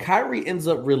 and Kyrie ends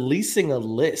up releasing a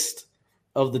list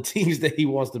of the teams that he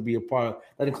wants to be a part of.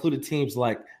 That included teams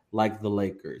like the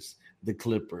Lakers, the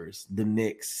Clippers, the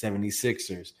Knicks,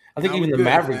 76ers. I think even the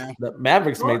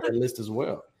Mavericks made that list as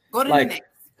well. Go to the Knicks.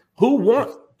 Who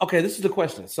won? Okay, this is the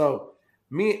question. So,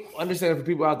 me understanding for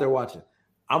people out there watching,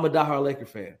 I'm a diehard Laker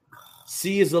fan.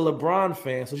 C is a LeBron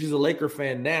fan, so she's a Laker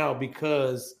fan now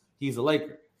because he's a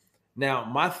Laker. Now,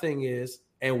 my thing is,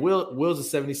 and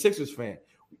Will's a 76ers fan.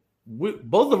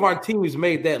 Both of our teams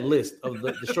made that list of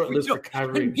the short list for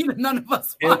Kyrie. None of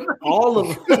us and all of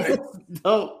us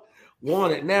don't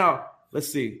want it. Now, let's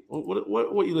see.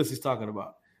 What Ulysses talking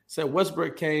about? Said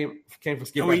Westbrook came for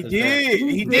Skip. Oh, he did.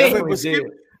 He definitely did.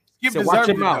 Skip said, watch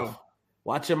your mouth.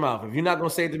 Watch your mouth. If you're not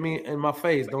gonna say it to me in my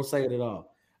face, don't say it at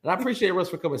all. And I appreciate Russ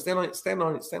for coming. Stand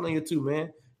on your two,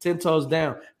 man. 10 toes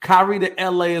down. Kyrie to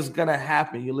LA is gonna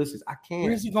happen. Ulysses, I can't.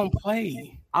 Where's he gonna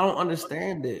play? I don't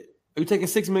understand it. Are you taking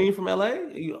 $6 million from LA? Are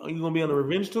you gonna be on a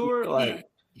revenge tour? Like,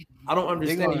 I don't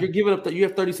understand. You're giving up you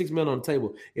have $36 million on the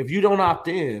table. If you don't opt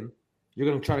in, you're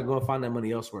gonna try to go and find that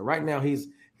money elsewhere. Right now, he has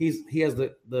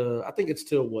the I think it's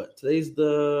till what? Today's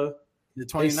the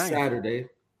 29th. Saturday,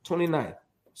 29th.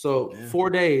 So 4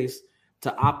 days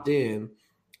to opt in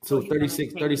to a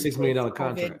 $36 million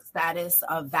contract. Status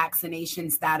of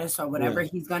vaccination status or whatever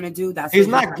he's gonna do. He's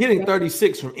not getting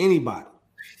 36 from anybody.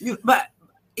 But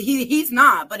he's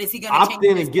not. But is he gonna opt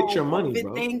in and get your money,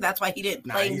 bro? Thing? That's why he didn't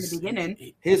play in the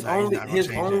beginning. His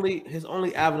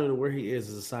only avenue to where he is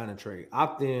a sign and trade.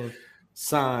 Opt in,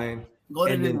 sign,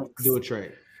 and then do a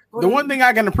trade. The one thing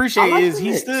I can appreciate is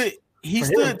he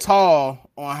stood tall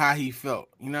on how he felt.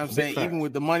 You know what I'm saying? Even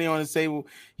with the money on the table,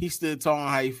 he stood tall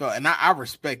on how he felt. And I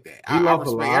respect that. I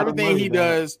respect everything he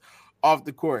does off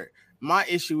the court. My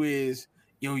issue is,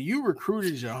 you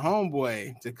recruited your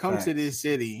homeboy to come to this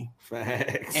city.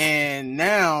 Facts. And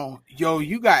now,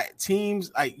 you got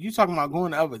teams, like, you talking about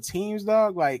going to other teams,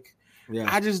 dog? Like,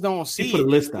 I just don't see it. Put a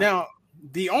list out. Now,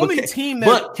 the only team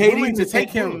that's willing to take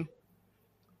him –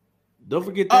 don't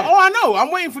forget that. I know.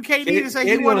 I'm waiting for KD to say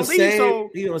he want to leave. So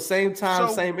he on the same time,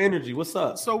 same energy. What's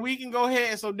up? So we can go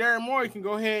ahead. So Darren Morey can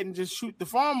go ahead and just shoot the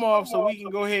farm off. So we can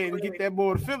go ahead and get that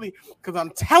boy to Philly. Because I'm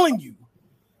telling you,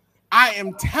 Not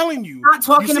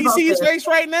talking you about see C's face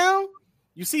right now.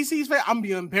 You see C's face. I'm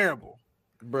being unbearable,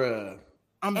 bruh.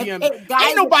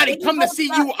 Ain't nobody come to see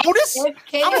you, Otis.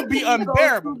 I'm gonna be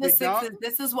unbearable. This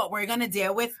is what we're gonna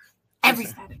deal with every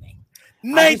Saturday.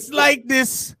 Nights like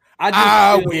this.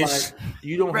 I wish like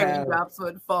you don't have. Drops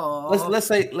would fall. Let's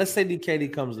say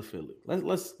KD comes to Philly.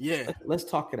 Let's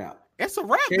talk it out. It's a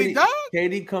wrap, big dog.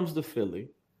 KD comes to Philly,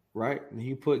 right? And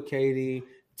you put KD,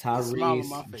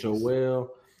 Tyrese,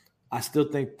 Joel. I still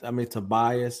think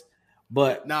Tobias,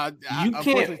 but you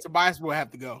can't. Tobias will have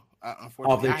to go.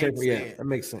 Unfortunately, that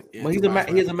makes sense. Yeah, but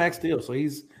he has a max deal, so he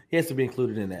has to be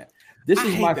included in that. This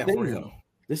is my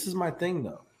thing,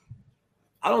 though.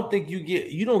 I don't think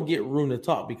you don't get room to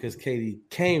talk because KD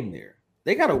came there.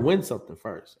 They got to win something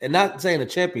first, and not saying a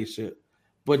championship,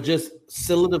 but just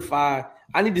solidify.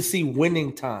 I need to see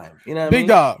winning time. You know, what big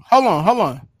dog. Hold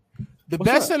on. What's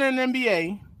best center in the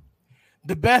NBA,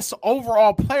 the best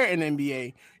overall player in the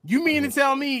NBA. You mean to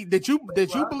tell me that you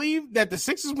believe that the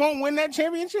Sixers won't win that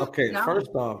championship? Okay, no.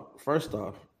 First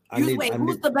off,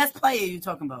 who's the best player you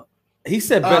talking about? He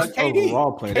said best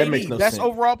overall player. That makes no sense. Best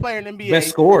overall player in the NBA. Best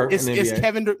scorer is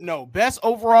Kevin Durant. No, best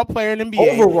overall player in the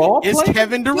NBA is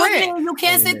Kevin Durant. You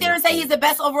can't sit there and say he's the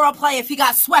best overall player if he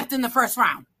got swept in the first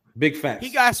round. Big facts.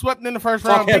 He got swept in the first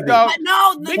round. Big dog.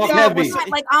 Big dog was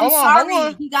like, I'm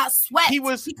sorry. He got swept. He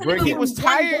was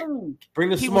tired. Bring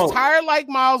the smoke. He was tired like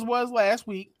Miles was last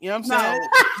week. You know what I'm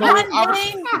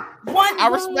saying? I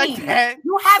respect that.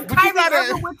 You have Kyrie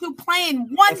Irving with you playing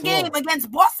one game against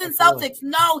Boston Celtics.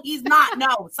 No, he's not.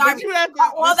 No, sorry.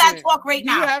 All that talk right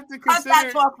now. You have to consider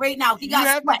that talk right now. He got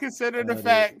swept. You have to consider the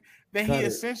fact that he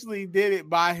essentially did it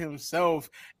by himself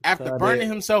after burning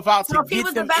himself out to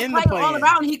get them in the play. All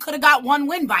around, he could have got one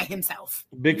win by himself.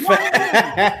 Big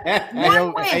fact.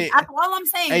 One win. That's all I'm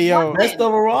saying. Hey, yo, best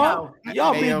overall.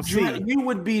 No. You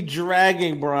would be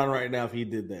dragging Bron right now if he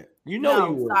did that. You know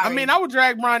you would. I mean, I would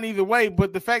drag Bron either way,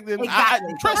 but the fact that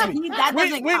trust me,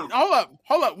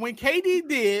 hold up. When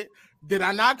KD did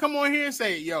I not come on here and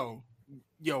say, yo,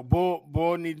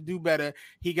 Bull need to do better?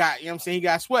 He got, you know what I'm saying, he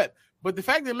got swept. But the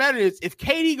fact of the matter is, if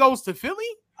KD goes to Philly,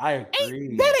 I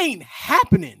agree. That ain't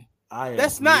happening.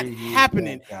 That's not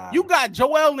happening. You got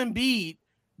Joel Embiid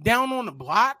down on the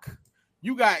block.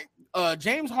 You got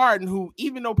James Harden, who,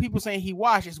 even though people saying he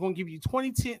washed, is going to give you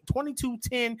 22,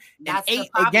 10, and 8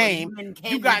 a game.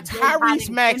 You got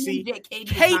Tyrese Maxey.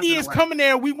 KD is coming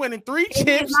there. We winning 3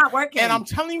 chips. And I'm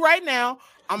telling you right now,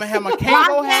 I'm going to have my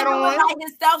Kango hat on. Like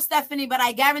himself, Stephanie, but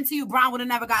I guarantee you Bron would have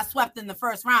never got swept in the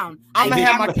first round. I'm going to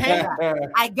have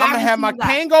my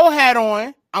Kango hat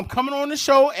on. I'm coming on the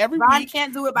show every week. Bron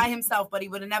can't do it by himself, but he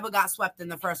would have never got swept in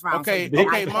the first round. Okay,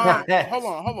 Mom. Hold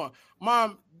on.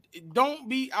 Mom, don't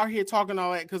be out here talking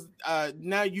all that, because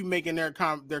now you making their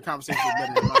conversation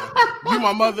better than mine. You,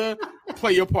 my mother,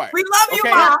 play your part. We love you,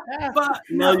 Mom. But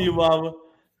love you, Mama.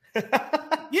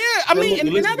 Yeah, I mean,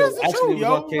 and that is the truth,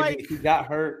 yo. Like, he got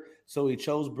hurt, so he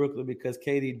chose Brooklyn because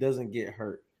KD doesn't get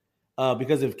hurt.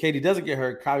 Because if KD doesn't get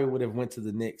hurt, Kyrie would have went to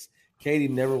the Knicks. KD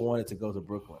never wanted to go to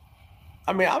Brooklyn.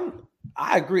 I mean,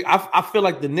 I agree. I feel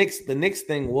like the Knicks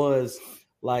thing was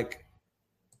like,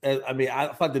 I mean, I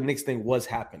thought the Knicks thing was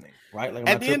happening, right? Like,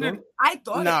 at the end of, I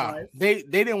thought it was. They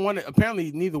didn't want to.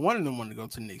 Apparently, neither one of them wanted to go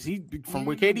to the Knicks. From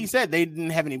what KD said, they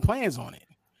didn't have any plans on it.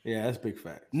 Yeah, that's big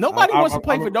fact. Nobody wants to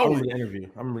play for Dolan. I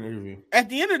remember the interview. At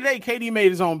the end of the day, KD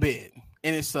made his own bed,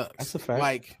 and it sucks. That's a fact.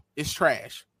 Like, it's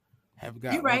trash.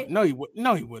 You're right. No, he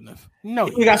wouldn't have. No,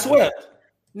 he got swept.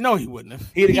 No, he wouldn't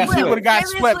have. He would have got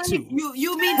swept too.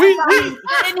 You mean being a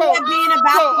basketball?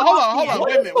 Hold on.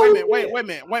 Wait a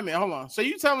minute. Hold on. So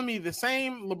you telling me the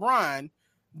same LeBron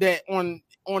that on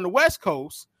the West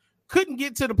Coast couldn't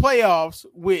get to the playoffs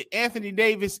with Anthony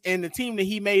Davis and the team that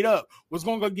he made up was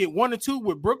going to go get 1 or 2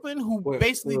 with Brooklyn, who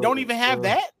basically don't even have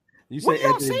that? You say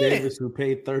Anthony Davis, who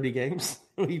played 30 games?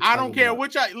 I don't care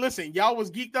which. Listen, y'all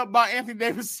was geeked up about Anthony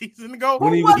Davis season ago.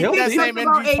 When he was healthy, that same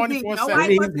energy 24/7.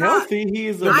 When he's healthy, he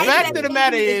is. The fact of the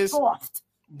matter is,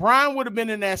 Brian would have been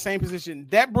in that same position.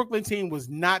 That Brooklyn team was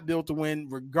not built to win,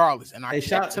 regardless. And I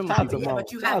kept telling people,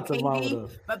 but you have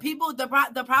KD. But people, the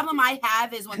problem I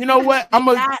have is when you know what,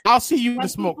 I'll see you in the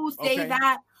smoke. People say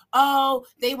that.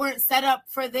 They weren't set up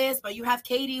for this, but you have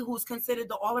KD, who's considered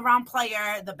the all-around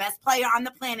player, the best player on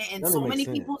the planet in so many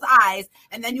people's eyes,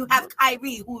 and then you have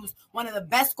Kyrie, who's one of the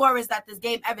best scorers that this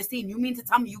game ever seen. You mean to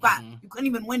tell me you couldn't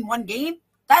even win one game?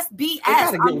 That's BS.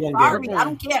 I'm sorry. I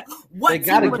don't care what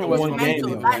team was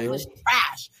instrumental. That was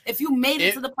trash. If you made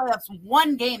it to the playoffs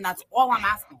one game, that's all I'm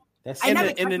asking.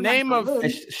 In the name of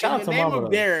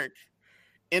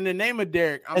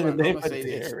Derek, I'm going to say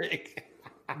this.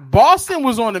 Boston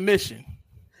was on a mission.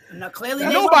 No, clearly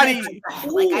nobody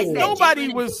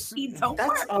was.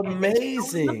 That's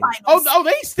amazing.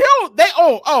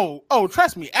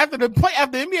 Trust me. After the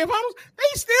NBA Finals, they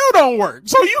still don't work.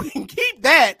 So you can keep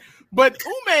that. But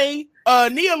Ume,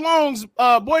 Nia Long's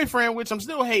boyfriend, which I'm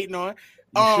still hating on.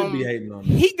 Should be hating on.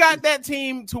 He got that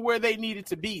team to where they needed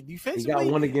to be defensively. He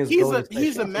got one against.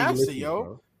 He's a master, yo.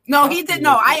 Bro. No, he did.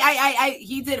 No,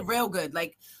 he did real good.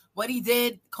 Like. What he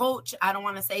did, coach, I don't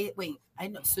want to say, wait, I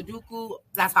know Sudoku,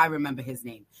 that's how I remember his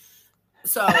name.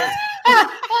 So,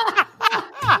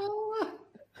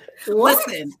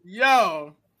 listen.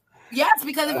 Yo. Yes,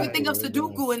 because if you think of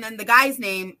Sudoku and then the guy's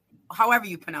name, however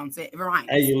you pronounce it, Ryan.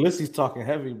 Hey, Ulysses talking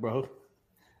heavy, bro.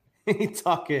 He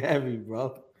talking heavy,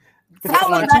 bro.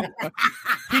 Tell him that.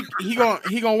 He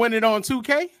gonna win it on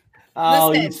 2K?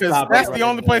 Listen, that's the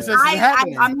only place that's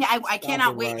happening. I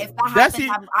cannot wait. If that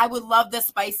happens, I would love the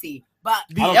spicy. But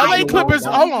the LA Clippers,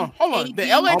 hold on. The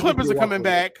LA Clippers are coming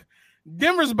back.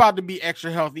 Denver's about to be extra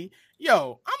healthy.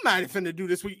 Yo, I'm not finna do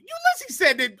this with you. Ulysses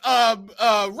said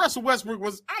that Russell Westbrook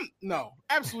was. No,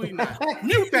 absolutely not.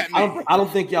 Mute that man. I don't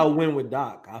think y'all win with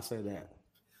Doc. I'll say that.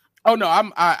 Oh no,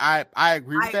 I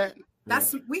agree with that.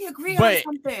 We agree on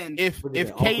something. If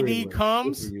KD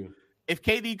comes. If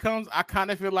KD comes, I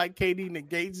kind of feel like KD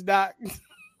negates Doc.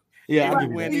 Yeah, I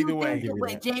win either way.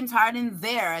 With James Harden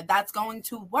there, that's going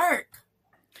to work.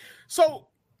 So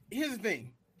here's the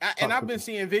thing, I've been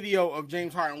seeing video of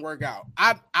James Harden work out.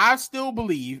 I still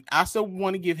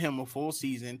want to give him a full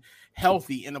season,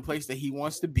 healthy, in a place that he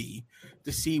wants to be,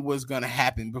 to see what's going to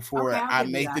happen before I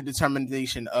make the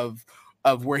determination of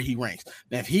where he ranks.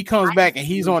 Now, if he comes back and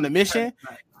he's on the mission,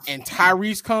 and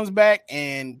Tyrese comes back,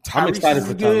 and Tyrese I'm excited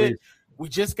for good. Tyrese. We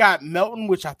just got Melton,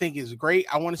 which I think is great.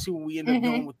 I want to see what we end up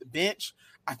doing with the bench.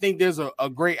 I think there's a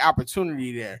great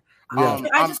opportunity there. Yeah.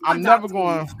 I'm never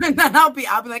going. I'll be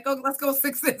like, oh, let's go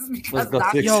Sixers because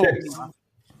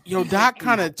Yo, Doc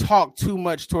kind of talked too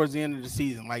much towards the end of the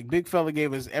season. Like, big fella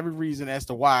gave us every reason as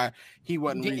to why he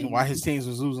wasn't the reason why his teams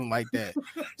was losing like that.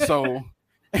 So,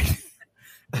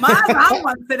 my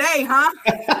one today, huh?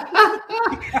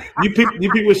 You pick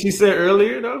what she said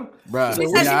earlier, though, bro. She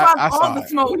said she wants all the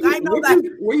smoke. I know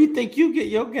that. Where you think you get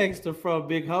your gangster from,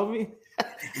 big homie?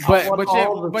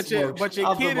 But your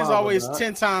kid is always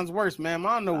 10 times worse, man.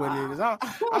 I don't know what it is. I'm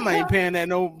not even paying that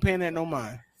no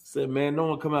mind. Said, man, no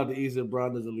one come out the East and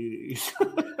Brown doesn't lead.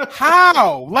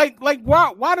 How? Like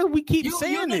why do we keep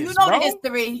saying this? You know the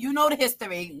history. You know the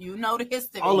history. We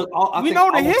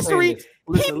know the history.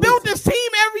 He built this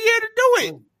team every year to do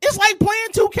it. It's like playing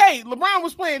 2K. LeBron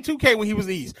was playing 2K when he was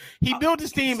East. He built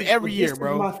his team every year,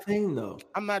 bro. My thing, though.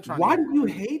 I'm not trying. Why do you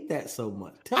hate that so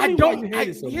much? Here's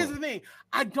the thing.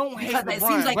 I don't hate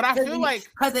LeBron, but I feel like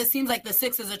because it seems like the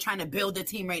Sixers are trying to build a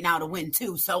team right now to win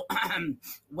too. So,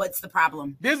 what's the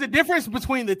problem? There's a difference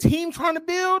between the team trying to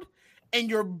build and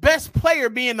your best player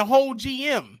being the whole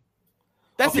GM.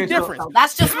 That's the difference. So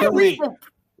that's just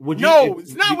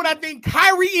it's not what I think.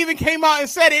 Kyrie even came out and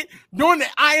said it during the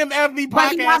I Am Athlete podcast.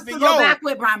 But he wants to go back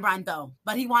with Bron though.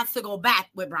 But he wants to go back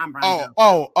with Bron.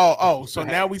 So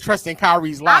now we trust in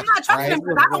Kyrie's logic. I'm not trusting him.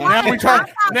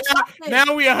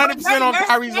 Now we 100% on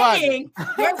Kyrie's logic.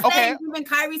 They're saying even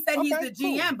Kyrie said he's the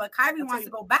GM, but Kyrie wants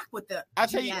to go back with the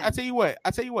GM. I tell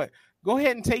you what. Go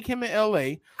ahead and take him in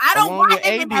LA. I don't want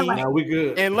him in LA. No, we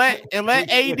good. And let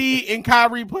AD and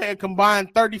Kyrie play a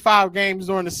combined 35 games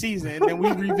during the season, and then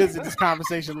we revisit this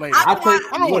conversation later. I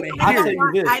don't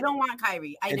want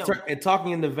Kyrie. And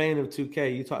talking in the vein of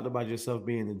 2K, you talked about yourself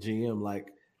being the GM,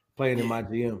 like playing in my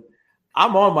GM.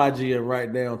 I'm on my GM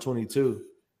right now, 22.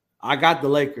 I got the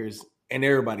Lakers, and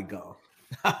everybody gone.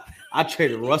 I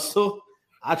traded Russell.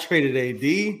 I traded AD.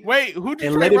 Wait, who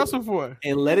did you trade Russell for?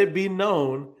 And let it be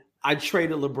known, I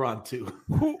traded LeBron too.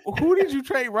 Who did you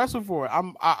trade Russell for?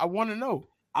 I want to know.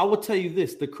 I will tell you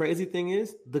this. The crazy thing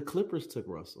is the Clippers took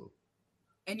Russell.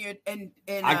 And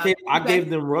I gave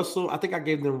them Russell. I think I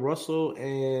gave them Russell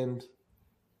and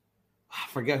I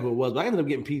forget who it was, but I ended up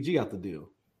getting PG out the deal.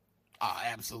 Oh,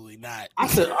 absolutely not. I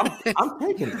said, I'm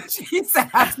taking it. He said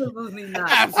absolutely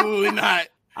not. Absolutely not.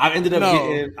 I ended up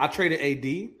getting I traded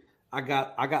AD. I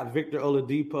got Victor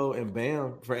Oladipo and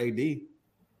Bam for AD.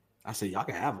 I said, y'all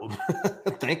can have them.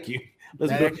 Thank you.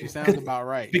 That actually sounds about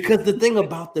right. Because the thing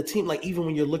about the team, like even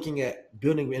when you're looking at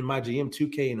building in my GM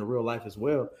 2K in the real life as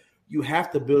well, you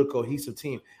have to build a cohesive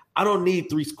team. I don't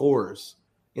need 3 scorers.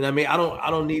 You know what I mean?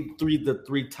 I don't need three of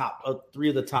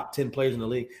the top 10 players in the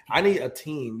league. I need a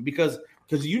team because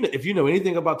if you know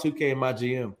anything about 2K and my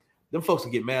GM, them folks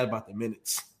will get mad about the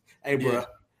minutes. Hey, bro,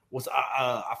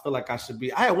 I feel like I should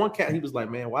be. I had one cat. He was like,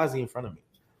 "Man, why is he in front of me?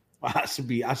 I should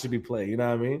be playing." You know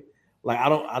what I mean? Like I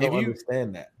don't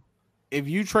understand that. If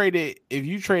you traded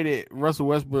Russell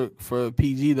Westbrook for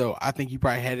PG though, I think you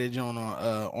probably had it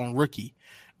on rookie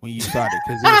when you started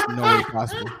because there's no way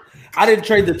possible. I didn't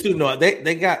trade the two. No, I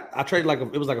traded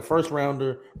it was like a first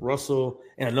rounder, Russell,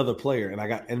 and another player,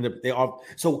 and they all.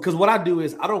 So because what I do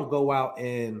is I don't go out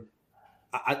and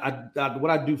what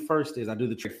I do first is I do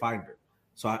the trade finder.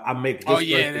 So I make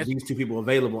these two people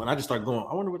available, and I just start going.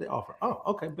 I wonder what they offer. Oh,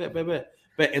 okay, bet.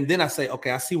 And then I say,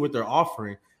 okay, I see what they're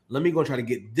offering. Let me go try to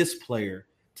get this player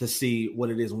to see what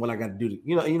it is and what I got to do.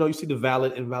 You see the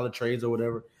valid, invalid trades or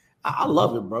whatever. I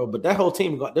love it, bro. But that whole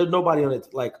team, there's nobody on it.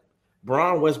 Like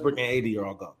Bron, Westbrook, and AD are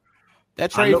all gone.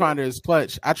 That trade finder is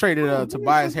clutch. I traded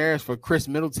Tobias Harris for Chris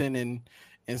Middleton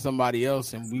and somebody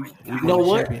else, and we you know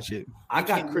what? Championship. I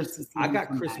got Chris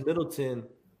Middleton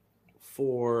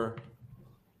for.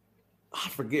 I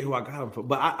forget who I got him for,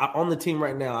 but I on the team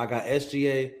right now. I got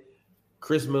SGA,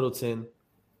 Chris Middleton,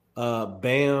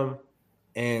 Bam,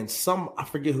 and I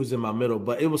forget who's in my middle,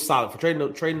 but it was solid for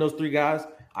trading those 3 guys.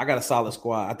 I got a solid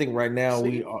squad. I think right now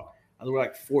we're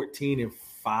like 14-5,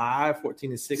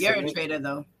 14-6. You're a trader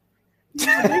though.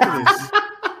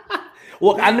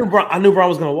 Well, I knew Bron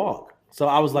was gonna walk, so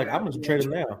I was like, I'm gonna trade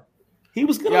him now. He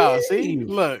was gonna see.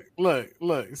 Look.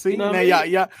 See, you know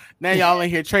now y'all in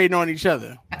here trading on each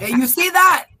other. Yeah, you see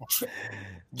that?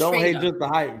 Don't hate just the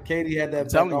hype. KD had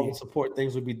that back off support.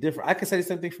 Things would be different. I can say the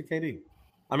same thing for KD.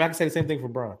 I can say the same thing for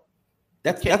Bron.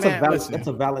 That's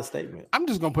a valid statement. I'm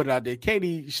just gonna put it out there.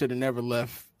 KD should have never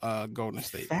left Golden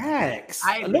State. Facts.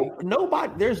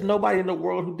 There's nobody in the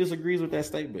world who disagrees with that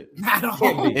statement.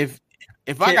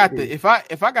 If I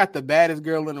got the baddest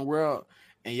girl in the world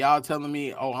and y'all telling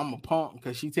me, oh, I'm a punk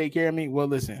because she take care of me. Well,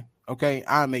 listen, okay,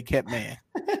 I'm a kept man.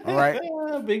 All right,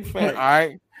 big fan. All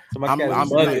right, So I'm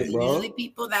good, bro. Usually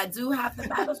people that do have the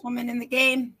baddest woman in the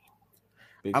game.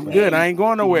 I'm good. I ain't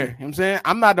going nowhere. You know what I'm saying?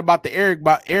 I'm not about to Eric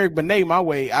Benet my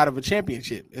way out of a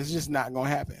championship. It's just not gonna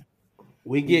happen.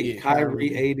 We get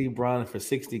Kyrie, AD, Bron for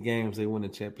 60 games. They win the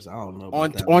championship. I don't know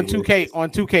about that on 2K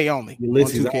on 2K only.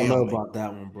 Ulysses, I don't know about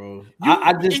that one, bro.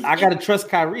 I gotta trust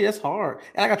Kyrie. That's hard,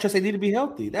 and I gotta trust AD to be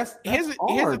healthy. Here's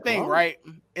the thing, right?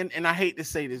 And I hate to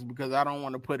say this because I don't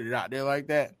want to put it out there like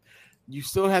that. You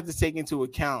still have to take into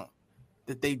account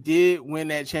that they did win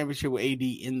that championship with AD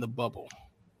in the bubble.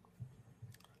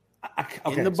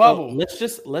 In the bubble. So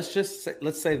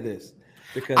let's say this.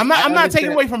 Because I'm not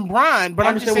taking away from Bron, but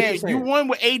I'm just saying you won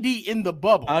with AD in the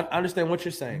bubble. I understand what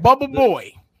you're saying. Bubble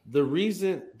boy. The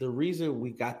reason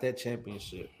we got that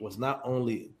championship was not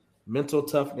only mental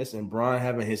toughness and Bron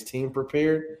having his team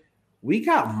prepared. We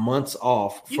got months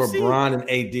off for Bron and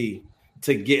AD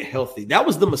to get healthy. That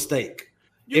was the mistake.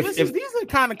 These are the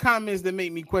kind of comments that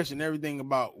make me question everything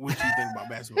about what you think about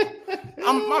basketball.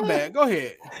 My bad. Go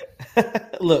ahead.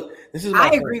 Look, this is.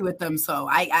 I agree with them, so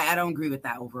I don't agree with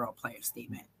that overall player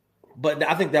statement. But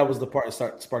I think that was the part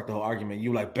that sparked the whole argument.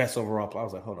 You like best overall player. I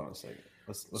was like, hold on a second.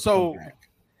 Let's come back.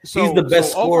 He's the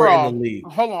best scorer in the league.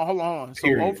 Hold on.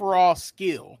 Period.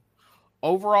 So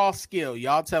overall skill.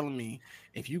 Y'all telling me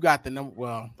if you got the number?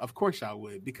 Well, of course y'all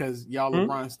would because y'all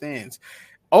LeBron stands.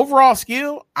 Overall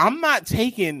skill, I'm not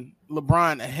taking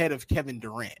LeBron ahead of Kevin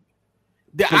Durant.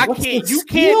 If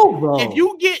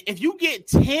you get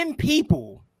 10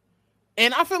 people,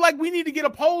 and I feel like we need to get a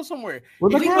poll somewhere.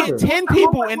 If you get 10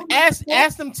 people and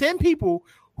ask them 10 people,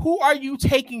 who are you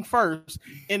taking first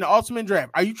in the ultimate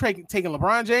draft? Are you taking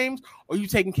LeBron James or are you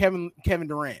taking Kevin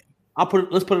Durant? I'll put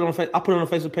it on the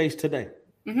Facebook page today.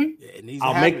 Mm-hmm. Yeah,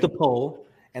 I'll make the poll.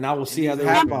 And I will see how they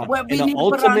respond. In the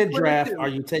ultimate draft, are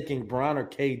you taking Bron or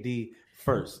KD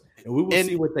first? And we will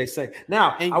see what they say.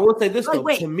 Now, I will say this, though.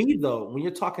 To me, though, when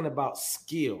you're talking about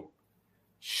skill,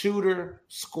 shooter,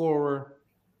 scorer,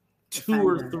 2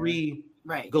 or 3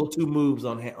 go-to moves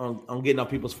on getting on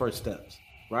people's first steps,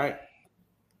 right?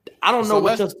 I don't know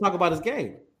what else to talk about his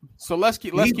game. So let's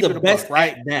keep it a buck,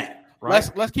 right?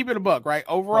 Let's keep it a buck, right?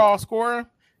 Overall scorer,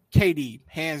 KD,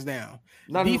 hands down.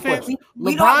 Defense,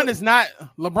 LeBron is not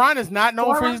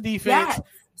known for his defense.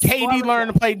 Yes. KD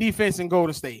learned to play defense in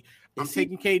Golden State. I'm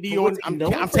taking KD on. I'm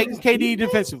taking KD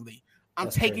defensively.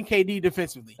 KD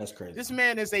defensively. That's crazy. This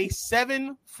man is a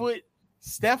 7-foot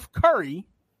Steph Curry.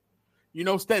 You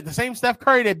know, the same Steph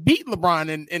Curry that beat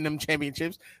LeBron in them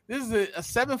championships. This is a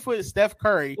 7-foot Steph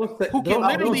Curry who can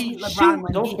literally shoot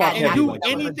and do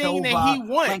anything that he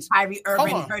wants. Kyrie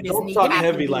Irving hurt his knee.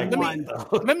 Let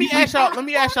me ask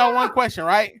y'all one question,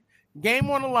 right? Game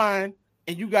on the line,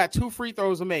 and you got 2 free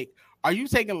throws to make. Are you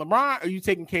taking LeBron or are you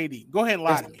taking KD? Go ahead and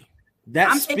lie to me.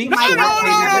 I'm taking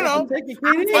LeBron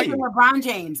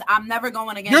James. I'm never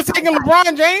going against. You're taking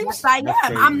LeBron James? Yes, I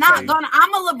am. I'm not gonna.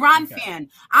 I'm a LeBron fan.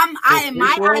 In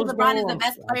my eyes, LeBron is the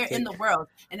best player in the world,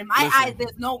 and in my eyes,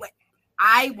 there's no way.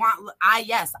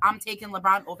 Yes, I'm taking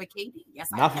LeBron over KD. Yes,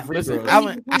 I am. Listen,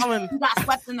 Allen got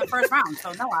swept in the first round,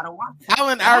 so no, I don't want him.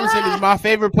 Allen Iverson is my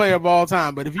favorite player of all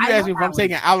time. But if you ask me if I'm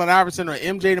taking Allen Iverson or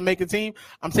MJ to make a team,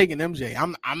 I'm taking MJ.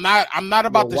 I'm not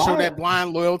about to show that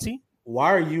blind loyalty.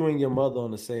 Why are you and your mother on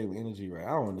the same energy, right?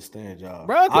 I don't understand y'all.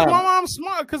 Bro, because my mom's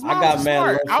smart. Because I got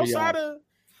mad love for y'all.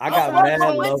 I got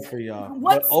mad love for y'all.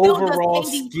 What overall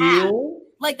skill?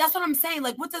 Like, that's what I'm saying.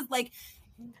 Like, what is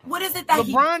it that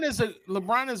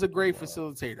LeBron is a great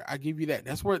facilitator. I give you that.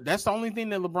 That's the only thing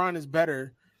that LeBron is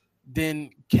better than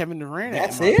Kevin Durant.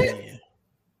 That's it. Opinion.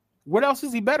 What else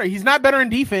is he better? He's not better in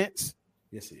defense.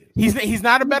 Yes, he is. He's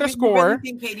not a better scorer.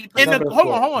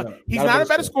 Hold on. He's not a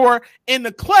better scorer. In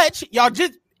the clutch,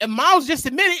 Miles just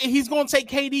admitted he's going to take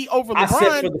KD over LeBron. I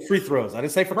said for the free throws. I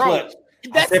didn't say for clutch.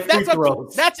 That's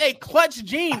a clutch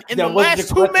gene. In the last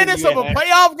 2 minutes of a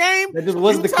playoff game, that just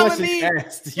wasn't the question you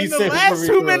asked. In the last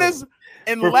 2 minutes,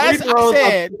 I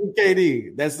said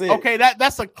KD. That's it. Okay,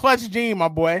 that's a clutch gene, my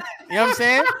boy. You know what I'm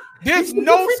saying? There's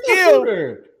no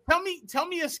skill. Tell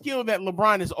me a skill that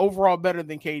LeBron is overall better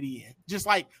than KD in. Just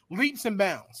like leaps and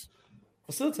bounds.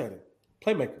 Facilitator,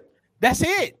 playmaker. That's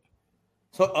it.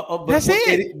 So that's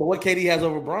it. But what KD has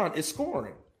over Bron is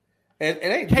scoring. And it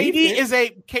ain't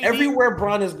KD. Everywhere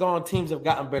Bron has gone, teams have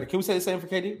gotten better. Can we say the same for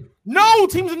KD? No,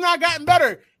 teams have not gotten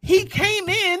better. He came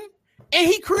in and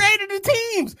he created the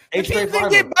teams. The teams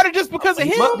didn't get better just because of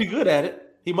him. He must be good at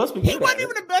it. He wasn't even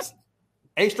the best.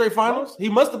 8 straight finals. He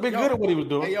must have been good at what he was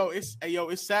doing.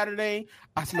 It's Saturday.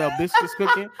 I smell biscuits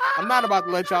cooking. I'm not about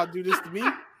to let y'all do this to me.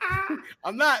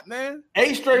 I'm not, man.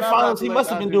 8 straight finals. He must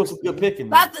have been doing some good picking.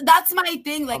 That's my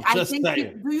thing. Like, I think,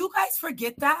 do you guys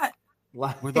forget that?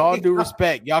 With all due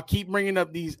respect, y'all keep bringing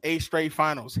up these 8 straight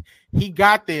finals. He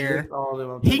got there.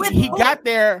 He got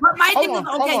there. But my thing is,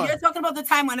 okay, you're talking about the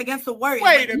time when against the Warriors.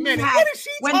 Wait a minute. What is she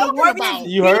talking about?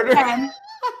 You heard her?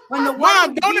 When the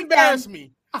Mom, don't embarrass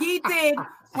me. He did.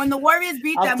 When the Warriors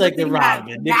beat them, Matthew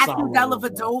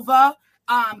Dellavedova,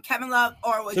 Kevin Love,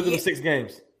 or took him 6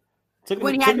 games.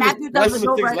 When he had Matthew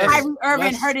Dellavedova, Kyrie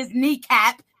Irving hurt his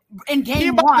kneecap in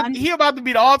game 1. He about to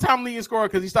be the all-time leading scorer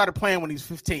because he started playing when he's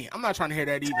 15. I'm not trying to hear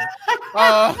that either.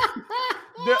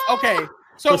 Okay,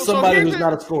 so somebody who's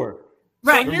not a scorer.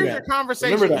 Right. So here's your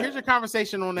conversation. Here's your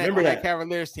conversation on that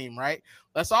Cavaliers team, right?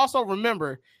 Let's also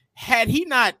remember, had he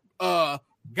not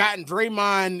gotten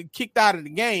Draymond kicked out of the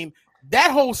game,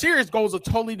 that whole series goes a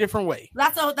totally different way.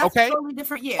 That's a totally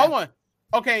different year. Hold on.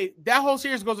 Okay, that whole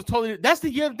series goes a totally. That's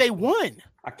the year that they won.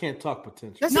 I can't talk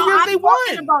potential. That's the year they won.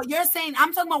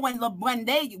 I'm talking about when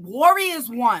they Warriors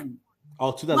won.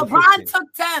 Oh, 2015. LeBron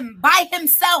took them by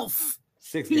himself.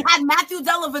 6 He games. had Matthew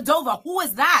Dellavedova. Who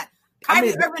is that?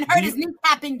 Kyrie Irving hurt his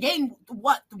kneecap in game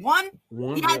one?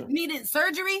 He had needed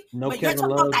surgery. No, but you're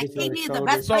talking about that KD is the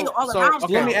best player all around.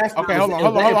 Let me ask. Okay, hold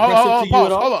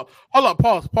on.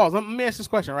 Pause. Let me ask this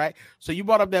question, right? So you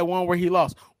brought up that one where he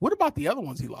lost. What about the other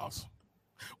ones he lost?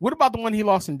 What about the one he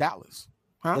lost in Dallas?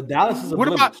 Huh? The Dallas is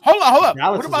hold up.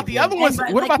 What about the other ones?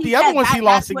 What about the other ones he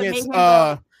lost against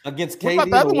against KD? What about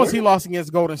the other ones he lost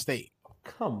against Golden State?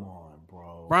 Come on,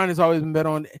 bro. LeBron has always been bet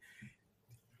on.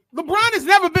 LeBron has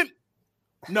never been.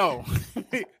 No,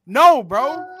 no,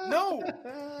 bro, no.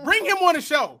 Bring him on the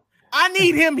show. I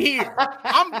need him here.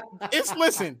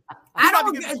 Listen.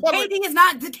 KD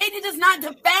does not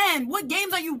defend. What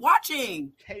games are you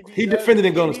watching? He defended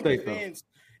in Golden State, though.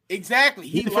 Exactly.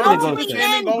 He learned to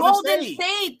defend in Golden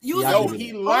State.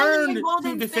 He learned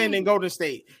to defend in Golden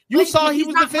State. You saw he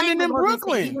was defending in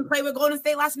Brooklyn. He didn't play with Golden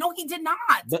State last. No, he did not.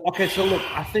 But, okay, so look,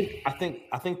 I think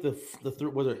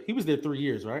he was there 3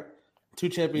 years, right? 2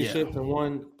 championships and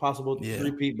 1 possible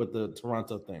repeat, but the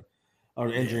Toronto thing or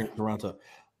the injury in Toronto.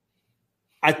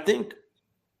 I think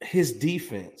his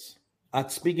defense.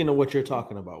 Speaking of what you're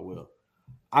talking about, Will.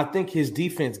 I think his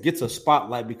defense gets a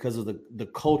spotlight because of the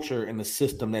culture and the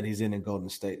system that he's in Golden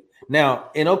State. Now,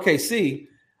 in OKC,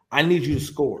 I need you to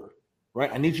score,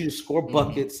 right? I need you to score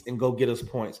buckets and go get us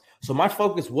points. So my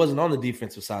focus wasn't on the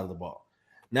defensive side of the ball.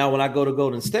 Now, when I go to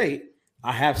Golden State,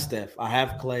 I have Steph, I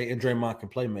have Clay, and Draymond can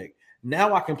play make.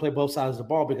 Now I can play both sides of the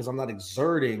ball because I'm not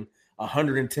exerting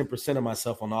 110% of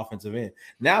myself on the offensive end.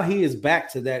 Now he is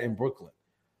back to that in Brooklyn.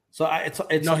 So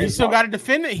he's still got to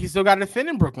defend it. He's still got to defend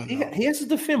in Brooklyn. He has to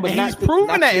defend, but he's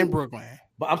proven that in Brooklyn.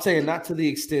 But I'm saying not to the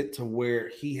extent to where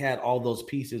he had all those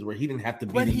pieces where he didn't have to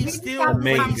be. But he still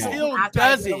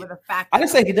does it. I didn't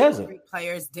say he doesn't.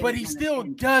 But he still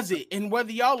does it. And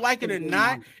whether y'all like it or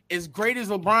not, as great as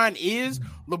LeBron is,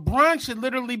 LeBron should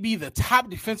literally be the top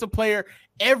defensive player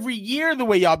every year the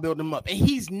way y'all build him up. And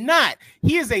he's not.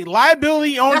 He is a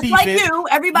liability on defense. Like you,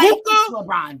 everybody hates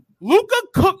LeBron. Luka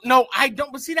Cook. No, I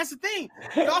don't. But see, that's the thing.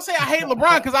 Y'all say I hate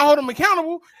LeBron because I hold him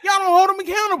accountable. Y'all don't hold him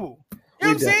accountable. You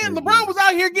know what I'm saying? LeBron was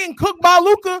out here getting cooked by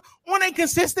Luka on a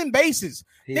consistent basis.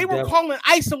 They were calling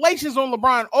isolations on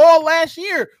LeBron all last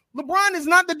year. LeBron is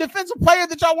not the defensive player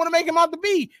that y'all want to make him out to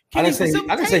be. I didn't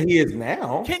say he is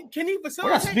now. Can he facilitate?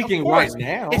 We're not speaking right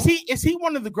now. Is he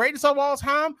one of the greatest of all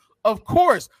time? Of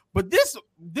course. But this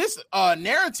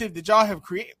narrative that y'all have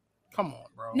created. Come on,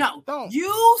 bro. No,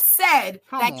 you said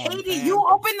that KD, you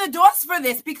opened the doors for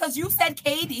this because you said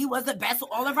KD was the best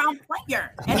all-around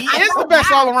player. And he is the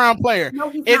best all-around player. No,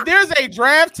 if there's a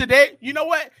draft today, you know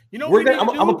what? I'm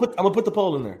gonna put the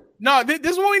poll in there. No, this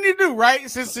is what we need to do, right?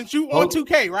 Since you on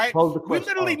 2K, right? We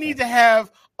literally need to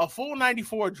have a full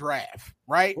 94 draft,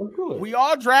 right? We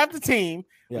all draft a team,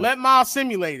 let Miles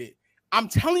simulate it. I'm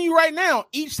telling you right now,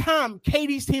 each time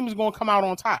KD's team is going to come out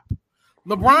on top.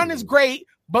 LeBron is great,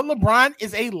 but LeBron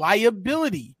is a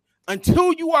liability.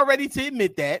 Until you are ready to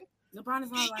admit that, LeBron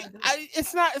is not a liability.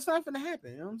 It's not going to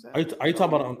happen. You know what I'm saying? Are you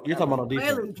talking about? You're talking about on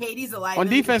defense? Really, KD's a liability. On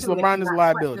defense, LeBron is a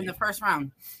liability in the first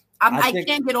round. I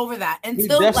can't get over that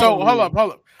until. So hold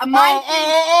up.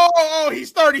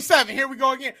 He's 37. Here we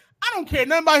go again. I don't care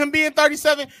nothing about him being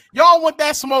 37. Y'all want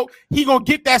that smoke? He gonna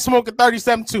get that smoke at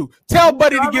 37 too. Tell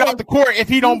Buddy to get off the court if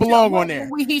he don't belong on there.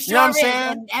 You know what I'm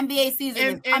saying? NBA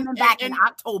season is coming back in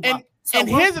October. And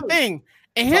here's the thing.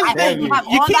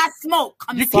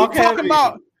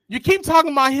 You keep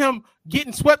talking about him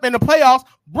getting swept in the playoffs.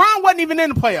 Bron wasn't even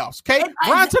in the playoffs. Okay,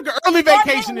 Bron took an early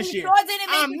vacation this year.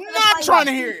 I'm not trying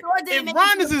to hear it. If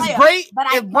Bron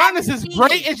is as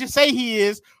great as you say he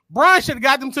is, Bron should have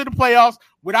got them to the playoffs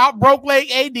without broke leg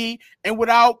AD and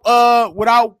without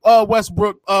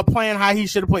Westbrook playing how he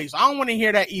should have played. So I don't want to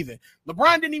hear that either.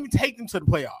 LeBron didn't even take them to the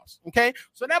playoffs. Okay,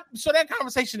 so that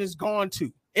conversation is gone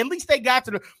too. At least they got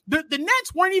to the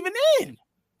Nets weren't even in.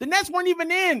 The Nets weren't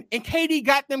even in, and KD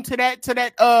got them to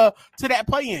that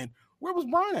play-in. Where was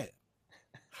Bron at?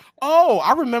 Oh,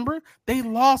 I remember they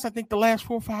lost, I think, the last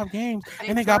 4 or 5 games,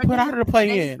 and they got put out of the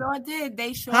play-in.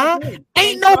 They sure did.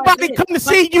 Ain't nobody come to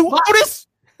see you, Otis.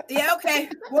 Yeah, okay.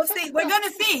 We'll see. We're going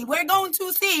to see. We're going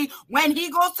to see when he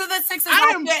goes to the Sixers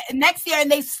next year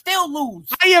and they still lose.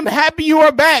 I am happy you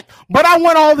are back, but I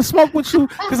want all the smoke with you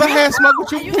because I had smoke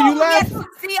with you before you left.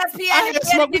 I had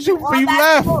smoke with you before you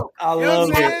left. I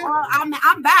love it.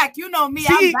 I'm back. You know me.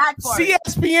 I'm back for it.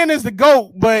 CSPN is the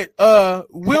GOAT, but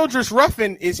Wildress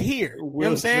Ruffin is here. You know what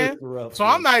I'm saying? So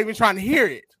I'm not even trying to hear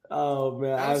it. Oh,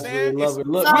 man. I absolutely love it.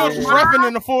 Look, Wildress Ruffin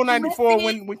in the full 94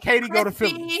 when KD go to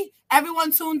Philly.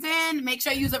 Everyone tuned in. Make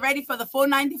sure you're ready for the full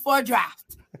 94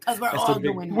 draft because we're all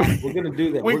doing that. We're going to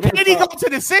do that. When KD go to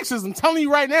the Sixers, I'm telling you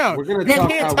right now, you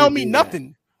can't tell me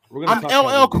nothing. I'm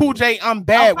LL Cool J. I'm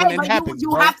bad when it happens.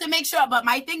 You have to make sure. But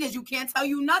my thing is, you can't tell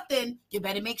you nothing. You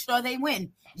better make sure they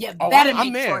win. You better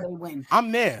make sure they win.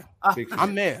 I'm there.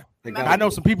 I'm there. I know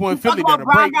some people in Philly that'll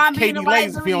break KD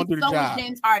legs if he don't do the job.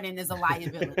 James Harden is a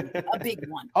liability, a big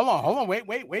one. Hold on.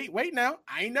 Wait now.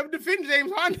 I ain't never defended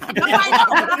James Harden.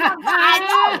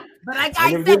 I know. But I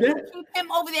said, keep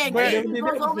him over there. He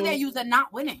goes over there, you're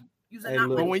not winning.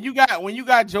 But when you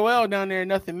got Joel down there,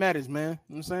 nothing matters, man. You know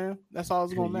what I'm saying? That's all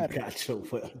that's gonna matter. Got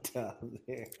Joel down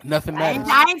there. Nothing matters.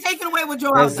 I ain't taking away with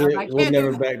Joel. We'll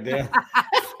never back down.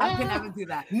 I can never do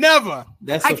that. Never.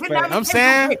 That's a fact. I'm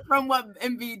saying from what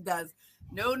Embiid does.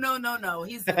 No.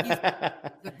 He's the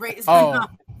greatest. Oh.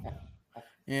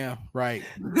 Yeah, right.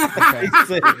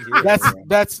 Okay.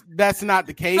 That's not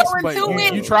the case, so but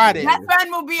you tried it. That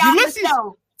friend will be on the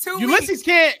show. Ulysses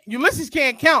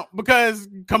can't count because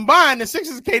combined the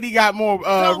Sixers and KD got more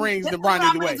rings than Bron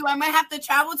either way. I might have to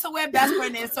travel to where best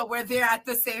friend is, so we're there at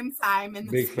the same time.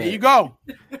 There you go.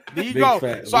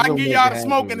 So I can get y'all the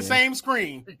smoke in the same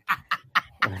screen.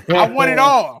 I want it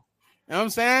all. You know what I'm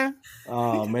saying?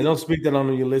 Oh man, don't speak that on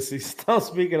the Ulysses. Don't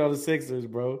speak it on the Sixers,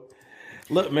 bro.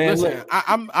 Look, man. Listen,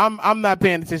 I'm not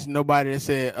paying attention to nobody that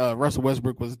said Russell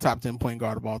Westbrook was a top 10 point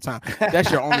guard of all time.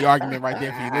 That's your only argument right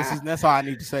there for you. That's all I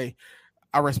need to say.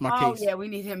 I rest my case. Oh yeah, we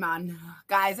need him on,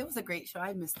 guys. It was a great show.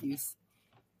 I missed these.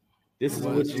 This is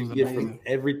what you get from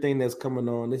everything that's coming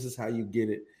on. This is how you get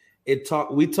it.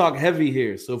 We talk heavy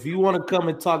here. So if you want to come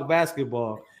and talk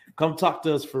basketball, come talk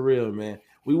to us for real, man.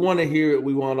 We want to hear it.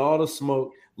 We want all the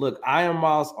smoke. Look, I am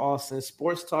Miles Austin.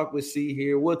 Sports Talk with C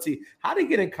here. Woodsy, how do you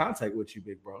get in contact with you,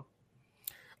 big bro?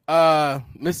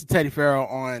 Mr. Teddy Farrell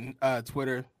on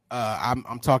Twitter.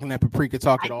 I'm talking that Paprika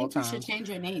Talk at all times. You should change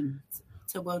your name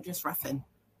to Wildress Ruffin.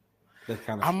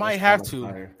 I might have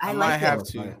to. I might have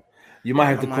to. You might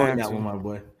have to coin that one, my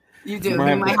boy. You do. You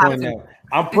might have to.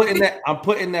 I'm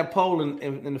putting that poll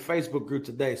in the Facebook group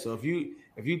today. So if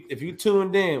you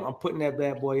tuned in, I'm putting that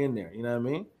bad boy in there. You know what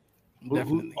I mean?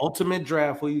 Ultimate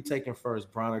draft, who you taking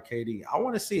first, Bron or KD? I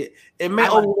want to see it. It may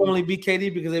only be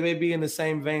KD because they may be in the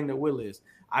same vein that Will is.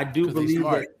 I do believe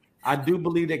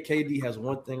that KD has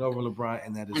one thing over LeBron,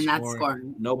 and that is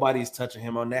scoring. Nobody's touching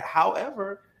him on that.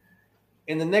 However,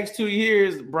 in the next 2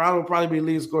 years, Bron will probably be the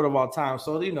leading scorer of all time.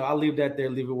 So I'll leave that there,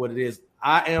 leave it what it is.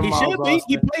 He should be.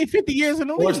 He played 50 years in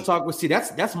the league. Sports Talk with C.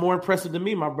 That's more impressive to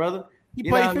me, my brother. He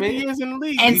played 50 years in the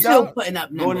league and still putting up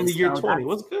numbers. Going into year 20.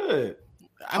 What's good?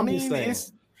 I mean,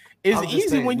 it's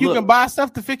easy when you can buy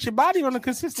stuff to fix your body on a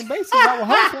consistent basis. I will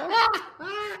hope so.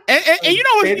 And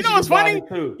you know what's funny?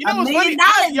 You know what's funny?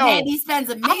 Man, he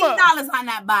spends $1 million on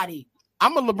that body.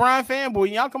 I'm a LeBron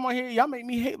fanboy. Y'all come on here. Y'all make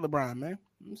me hate LeBron, man.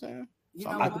 You know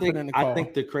what I'm saying? I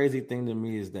think the crazy thing to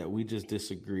me is that we just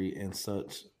disagree in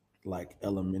such like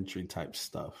elementary type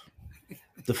stuff.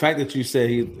 The fact that you said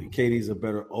KD's a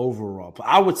better overall,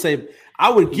 I would say I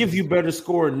would give you better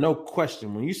score, no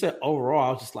question. When you said overall,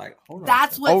 I was just like, hold on.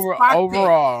 That's what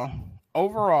overall.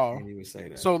 I can't even say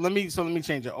that. So let me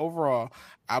change it. Overall,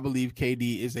 I believe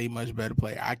KD is a much better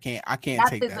player. I can't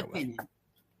take that away.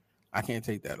 I can't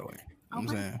take that away. I'm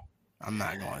saying I'm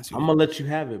not going to. I'm gonna let you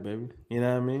have it, baby. You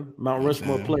know what I mean? Mount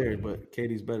Rushmore player, but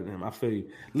KD's better than him. I feel you.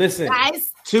 Listen,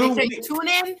 guys, tune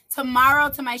in tomorrow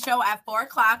to my show at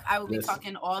 4:00. I will be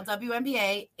talking all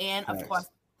WNBA and of course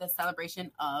the celebration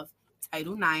of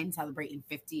Title IX, celebrating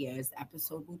 50 years. The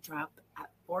episode will drop at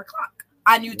 4:00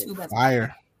 on YouTube.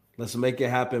 Fire. Let's make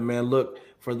it happen, man. Look,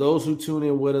 for those who tune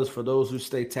in with us, for those who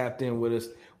stay tapped in with us,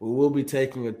 we will be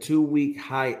taking a 2-week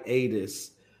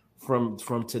hiatus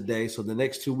from today. So the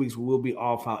next 2 weeks we will be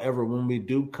off. However, when we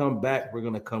do come back, we're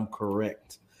gonna come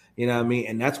correct. You know what I mean?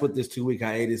 And that's what this 2-week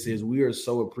hiatus is. We are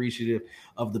so appreciative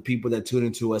of the people that tune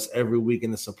into us every week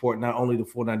and the support, not only the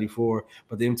 494,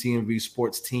 but the MTMV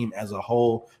Sports team as a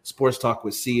whole. Sports Talk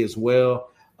with C as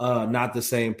well. Not the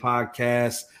Same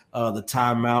podcast, the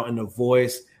Timeout and the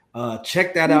Voice.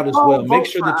 Check that out as well. Make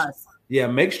sure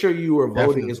make sure you are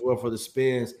voting as well for the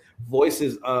spins.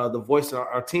 Voices, the Voice,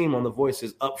 our team on the Voice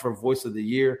is up for Voice of the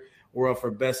Year. We're up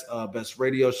for best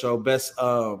radio show, best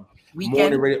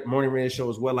morning radio show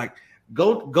as well. Like,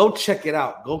 go check it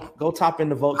out. Go top in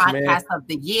the votes, podcast man. of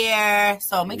the year.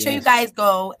 So make sure you guys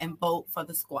go and vote for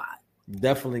the squad.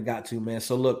 Definitely got to, man.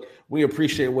 So look, we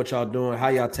appreciate what y'all doing. How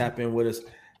y'all tap in with us.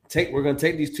 We're gonna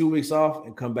take these 2 weeks off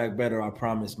and come back better. I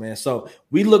promise, man. So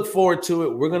we look forward to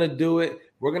it. We're gonna do it.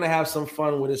 We're gonna have some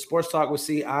fun with it. Sports Talk with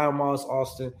C. I am Moss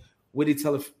Austin. Woody,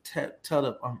 tell them.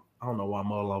 I don't know why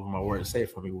I'm all over my words. Say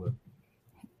it for me, Will.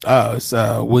 It's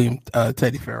William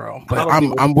Teddy Farrell, but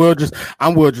I'm Will just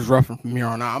Ruffin from here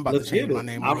on out. I'm about to change my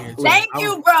name on here. Thank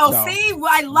you, bro. So, see,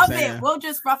 I love it. Will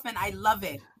just Ruffin. I love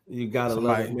it. You gotta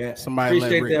love it, man. Somebody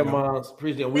appreciate that, Mom.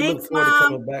 Appreciate it. We look forward to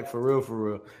coming back for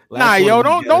real. Nah, yo,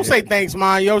 don't say thanks,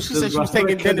 Mom. Yo, she said she was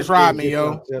taking Dennis Rodman,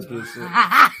 yo.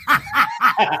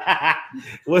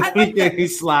 What do you think he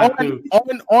slide through?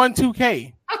 On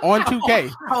 2K. On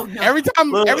 2K. Oh, no. Every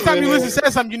time you listen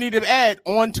to something, you need to add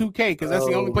on 2K because that's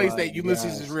the only place that you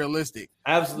listen is realistic.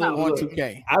 Absolutely. On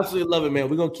 2K. Absolutely love it, man.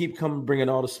 We're going to keep bringing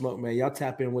all the smoke, man. Y'all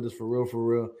tap in with us for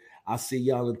real. I'll see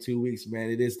y'all in 2 weeks,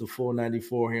 man. It is the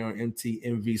 494 here on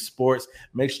MTMV Sports.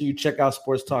 Make sure you check out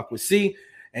Sports Talk with C.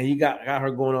 And you got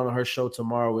her going on her show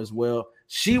tomorrow as well.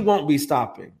 She won't be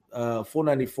stopping.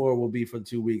 494 will be for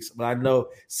 2 weeks. But I know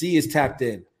C is tapped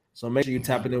in. So make sure you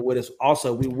tap in with us.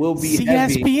 Also, we will be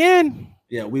CSPN. Heavy.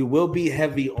 Yeah, we will be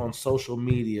heavy on social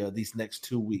media these next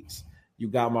 2 weeks. You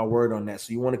got my word on that.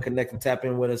 So you want to connect and tap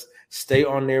in with us, stay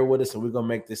on there with us, and we're going to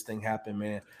make this thing happen,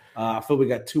 man. I feel we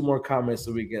got 2 more comments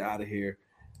so we get out of here.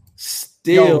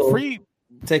 Still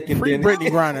taking free Brittany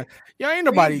Griner. Yo, ain't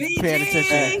nobody paying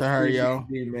attention to her, yo.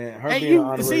 Man. Her being an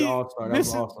honorary all-star, that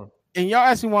was awesome. And y'all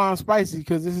ask me why I'm spicy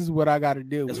because this is what I got to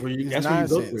do. That's what you go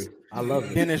through. I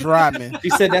love it. Dennis Rodman. She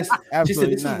said this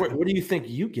is not. Where do you think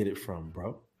you get it from,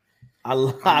 bro? I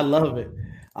love it.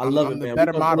 I love it, man.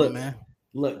 Better model, man.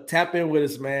 Look, tap in with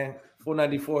us, man.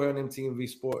 494 on MTMV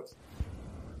Sports.